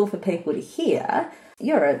useful for people to hear.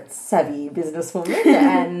 You're a savvy businesswoman,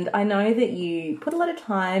 and I know that you put a lot of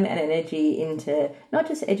time and energy into not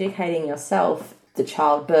just educating yourself the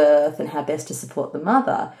childbirth and how best to support the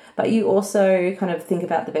mother, but you also kind of think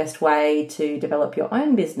about the best way to develop your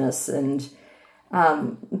own business. And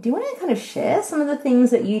do you want to kind of share some of the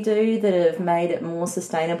things that you do that have made it more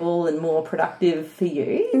sustainable and more productive for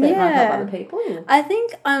you that might help other people? I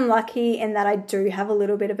think I'm lucky in that I do have a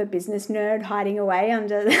little bit of a business nerd hiding away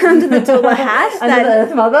under the doula hat. Under the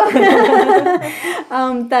Earth Mother.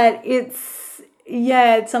 That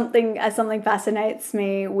it's something fascinates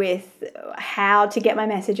me with how to get my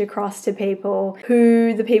message across to people,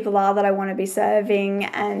 who the people are that I want to be serving,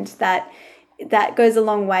 and that goes a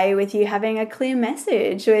long way with you having a clear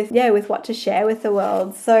message with what to share with the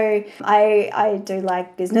world. So I do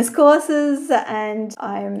like business courses, and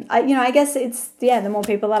I guess it's the more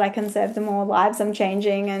people that I can serve, the more lives I'm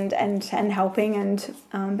changing and helping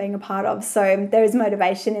and being a part of. So there is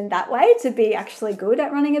motivation in that way to be actually good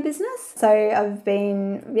at running a business. So I've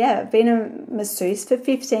been a masseuse for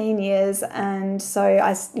 15 years, and so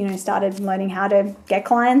I started learning how to get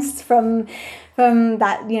clients from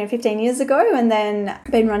that 15 years ago, and then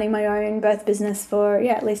been running my own birth business for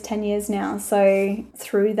at least 10 years now. So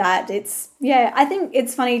through that, I think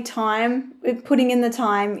it's funny, putting in the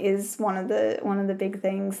time is one of the big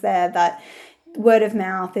things there. That word of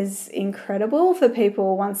mouth is incredible for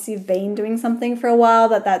people. Once you've been doing something for a while,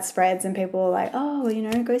 that spreads, and people are like, oh,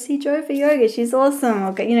 go see Jo for yoga, she's awesome.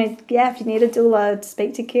 Or, if you need a doula,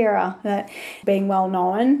 speak to Kirrah. That being well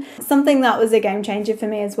known. Something that was a game changer for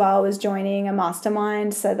me as well was joining a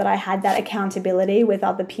mastermind, so that I had that accountability with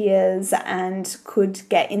other peers and could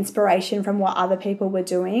get inspiration from what other people were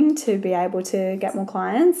doing to be able to get more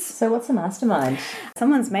clients. So what's a mastermind?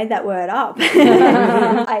 Someone's made that word up.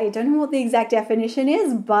 I don't know what the exact definition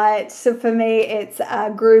is, but so for me, it's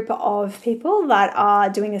a group of people that are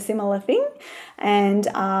doing a similar thing and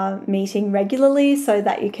are meeting regularly so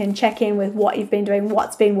that you can check in with what you've been doing,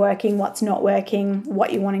 what's been working, what's not working,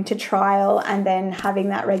 what you're wanting to trial, and then having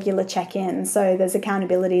that regular check-in. So there's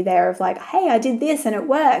accountability there of like, hey, I did this and it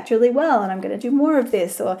worked really well and I'm going to do more of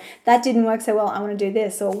this, or that didn't work so well, I want to do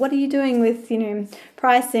this, or what are you doing with,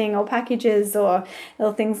 pricing or packages or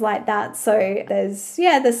things like that. So there's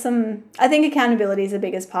some, I think accountability is the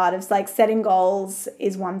biggest part. It's like setting goals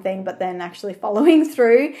is one thing, but then actually following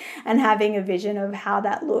through and having a vision of how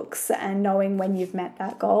that looks and knowing when you've met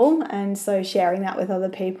that goal. And so sharing that with other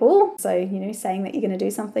people. So, saying that you're going to do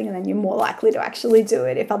something and then you're more likely to actually do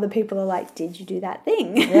it if other people are like, did you do that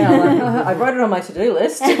thing? Yeah, I wrote it on my to-do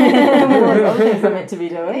list. What other things I'm meant to be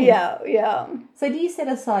doing. Yeah. So do you set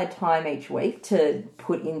aside time each week to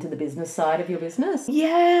put into the business side of your business?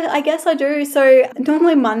 Yeah, I guess I do. So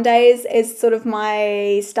normally Mondays is sort of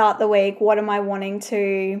my start the week. What am I wanting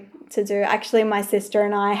to do? Actually, my sister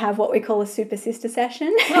and I have what we call a super sister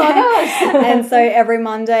session. Oh, nice. And so every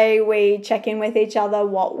Monday we check in with each other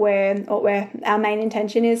what our main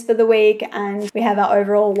intention is for the week, and we have our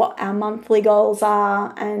overall what our monthly goals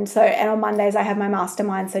are. And on Mondays I have my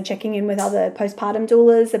mastermind, so checking in with other postpartum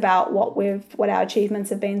doulas about what our achievements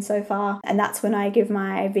have been so far. And that's when I give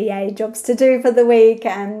my VA jobs to do for the week.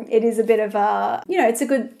 And it is a bit of a, it's a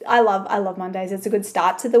good, I love Mondays. It's a good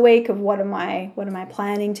start to the week of what am I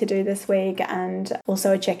planning to do this week, and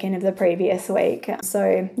also a check-in of the previous week.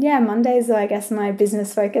 So Mondays are, I guess, my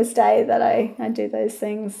business focus day that I do those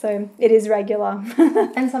things. So it is regular.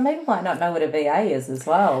 And some people might not know what a VA is as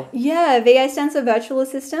well. Yeah, VA stands for virtual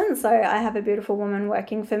assistant. So I have a beautiful woman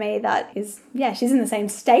working for me that is, she's in the same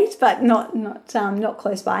state, but not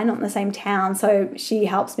close by, not in the same town. So she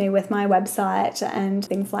helps me with my website and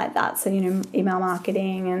things like that. So, email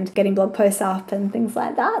marketing and getting blog posts up and things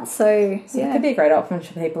like that. So it could be a great option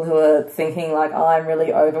for people who are thinking like, oh, I'm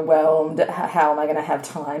really overwhelmed. How am I going to have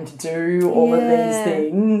time to do all of these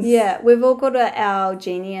things? Yeah, we've all got our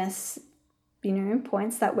genius,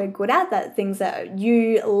 points that we're good at, that things that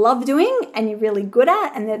you love doing and you're really good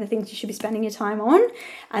at, and they're the things you should be spending your time on.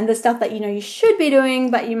 And the stuff that you should be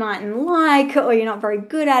doing but you mightn't like, or you're not very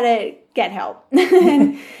good at it, get help.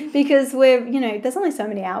 Because there's only so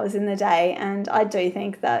many hours in the day, and I do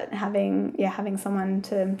think that having someone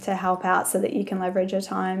to help out so that you can leverage your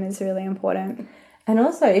time is really important. And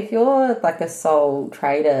also, if you're like a sole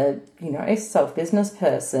trader, self-business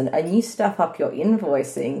person, and you stuff up your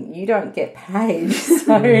invoicing, you don't get paid.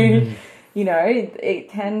 So, it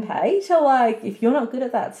can pay to, if you're not good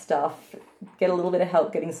at that stuff, get a little bit of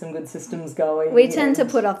help getting some good systems going. We tend to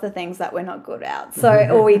put off the things that we're not good at,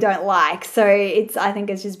 or we don't like. So I think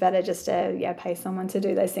it's just better just to pay someone to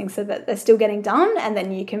do those things so that they're still getting done, and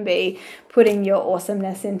then you can be putting your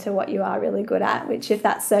awesomeness into what you are really good at, which if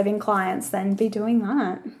that's serving clients, then be doing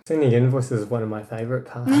that. Sending invoices is one of my favourite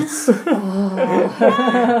parts. Though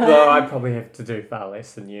I probably have to do far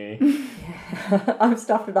less than you. Yeah. I've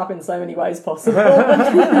stuffed it up in so many ways possible.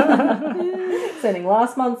 Sending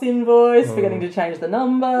last month's invoice, forgetting to change the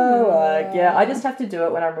number. I just have to do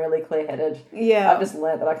it when I'm really clear-headed. Yeah. I've just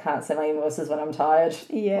learnt that I can't send my invoices when I'm tired.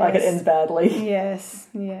 Yes. It ends badly. Yes.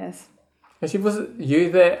 Actually, was it you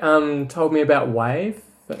that told me about Wave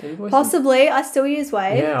for invoicing? Possibly. I still use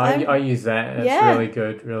Wave. Yeah, I use that. It's really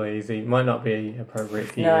good, really easy. Might not be appropriate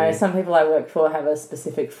for you. No, some people I work for have a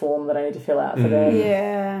specific form that I need to fill out for them.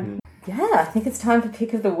 Yeah. Yeah, I think it's time for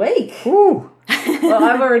pick of the week. Ooh. Well,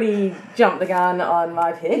 I've already jumped the gun on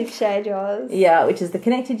my pick. You've shared yours. Yeah, which is The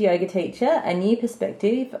Connected Yoga Teacher, a new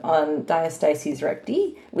perspective on diastasis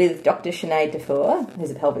recti with Dr. Sinead Dufour, who's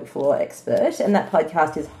a pelvic floor expert, and that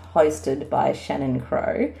podcast is hosted by Shannon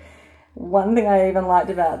Crowe. One thing I even liked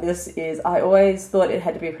about this is I always thought it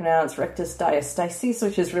had to be pronounced rectus diastasis,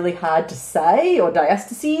 which is really hard to say, or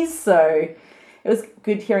diastases, so it was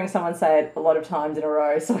good hearing someone say it a lot of times in a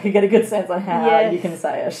row so I could get a good sense on how you can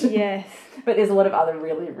say it. Yes. But there's a lot of other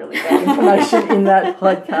really, really great information in that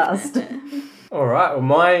podcast. All right. Well,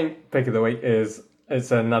 my pick of the week it's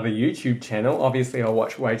another YouTube channel. Obviously, I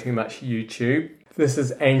watch way too much YouTube. This is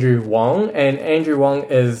Andrew Wong, and Andrew Wong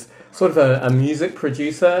is sort of a music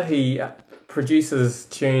producer. He produces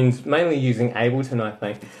tunes mainly using Ableton, I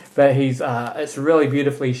think. But it's really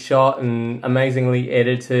beautifully shot and amazingly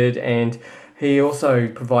edited, and he also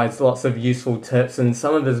provides lots of useful tips, and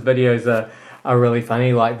some of his videos are really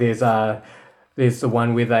funny. Like there's the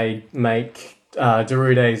one where they make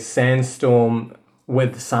Darude's Sandstorm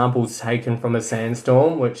with samples taken from a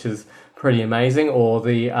sandstorm, which is pretty amazing. Or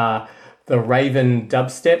the Raven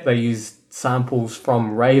dubstep, they use samples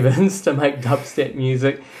from ravens to make dubstep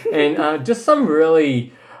music, and just some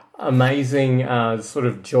really amazing sort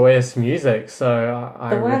of joyous music. So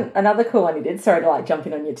another cool one he did, sorry to like jump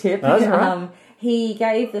in on your tip. That's all right. He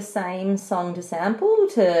gave the same song to sample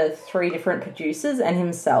to 3 different producers and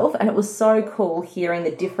himself, and it was so cool hearing the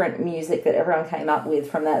different music that everyone came up with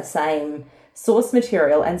from that same source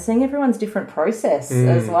material and seeing everyone's different process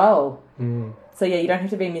as well. So yeah, you don't have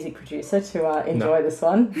to be a music producer to enjoy this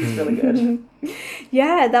one. It's really good.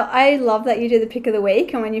 Yeah, I love that you do the pick of the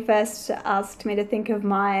week. And when you first asked me to think of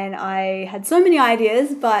mine, I had so many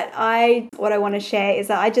ideas, but what I want to share is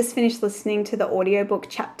that I just finished listening to the audiobook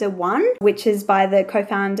Chapter 1, which is by the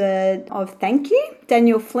co-founder of Thank You,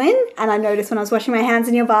 Daniel Flynn. And I noticed when I was washing my hands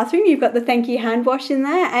in your bathroom, you've got the Thank You hand wash in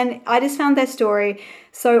there. And I just found their story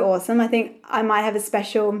so awesome. I think I might have a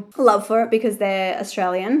special love for it because they're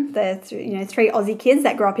Australian. They're 3 Aussie kids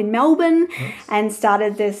that grew up in Melbourne and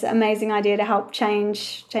started this amazing idea to help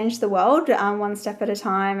change the world one step at a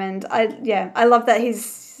time. And I love that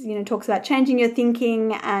he's talks about changing your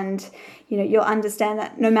thinking, and you'll understand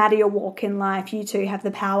that no matter your walk in life, you too have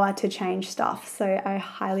the power to change stuff. So I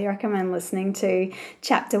highly recommend listening to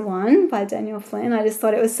Chapter 1 by Daniel Flynn. I just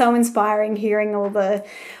thought it was so inspiring hearing all the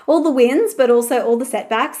wins, but also all the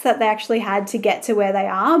setbacks that they actually had to get to where they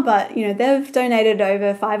are. But, they've donated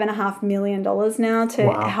over $5.5 million now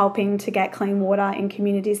to helping to get clean water in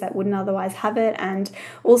communities that wouldn't otherwise have it, and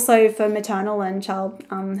also for maternal and child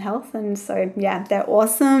health. And so, yeah, they're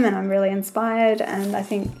awesome, and I'm really inspired, and I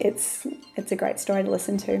think it's a great story to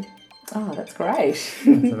listen to. Oh, that's great.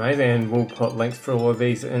 That's amazing, and we'll put links for all of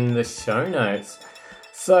these in the show notes.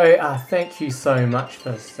 So thank you so much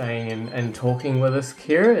for staying and talking with us,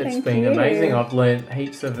 Kirrah. It's been amazing. I've learned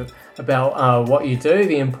heaps about what you do,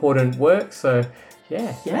 the important work. So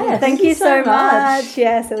yeah. Thank you so much.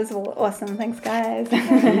 Yes, it was awesome. Thanks, guys.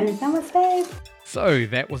 Namaste. So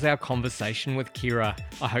that was our conversation with Kirrah.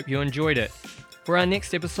 I hope you enjoyed it. For our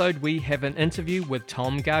next episode, we have an interview with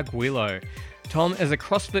Tom Garguilo. Tom is a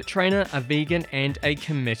CrossFit trainer, a vegan, and a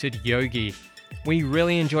committed yogi. We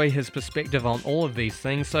really enjoy his perspective on all of these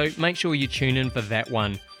things, so make sure you tune in for that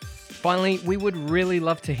one. Finally, we would really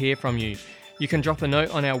love to hear from you. You can drop a note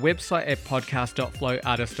on our website at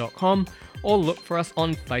podcast.flowartist.com or look for us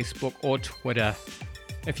on Facebook or Twitter.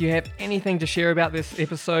 If you have anything to share about this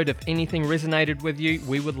episode, if anything resonated with you,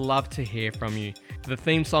 we would love to hear from you. The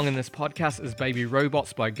theme song in this podcast is Baby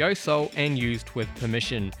Robots by GoSoul and used with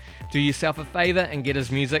permission. Do yourself a favour and get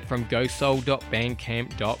his music from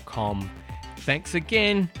gosoul.bandcamp.com. Thanks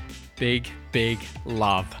again. Big, big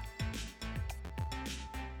love.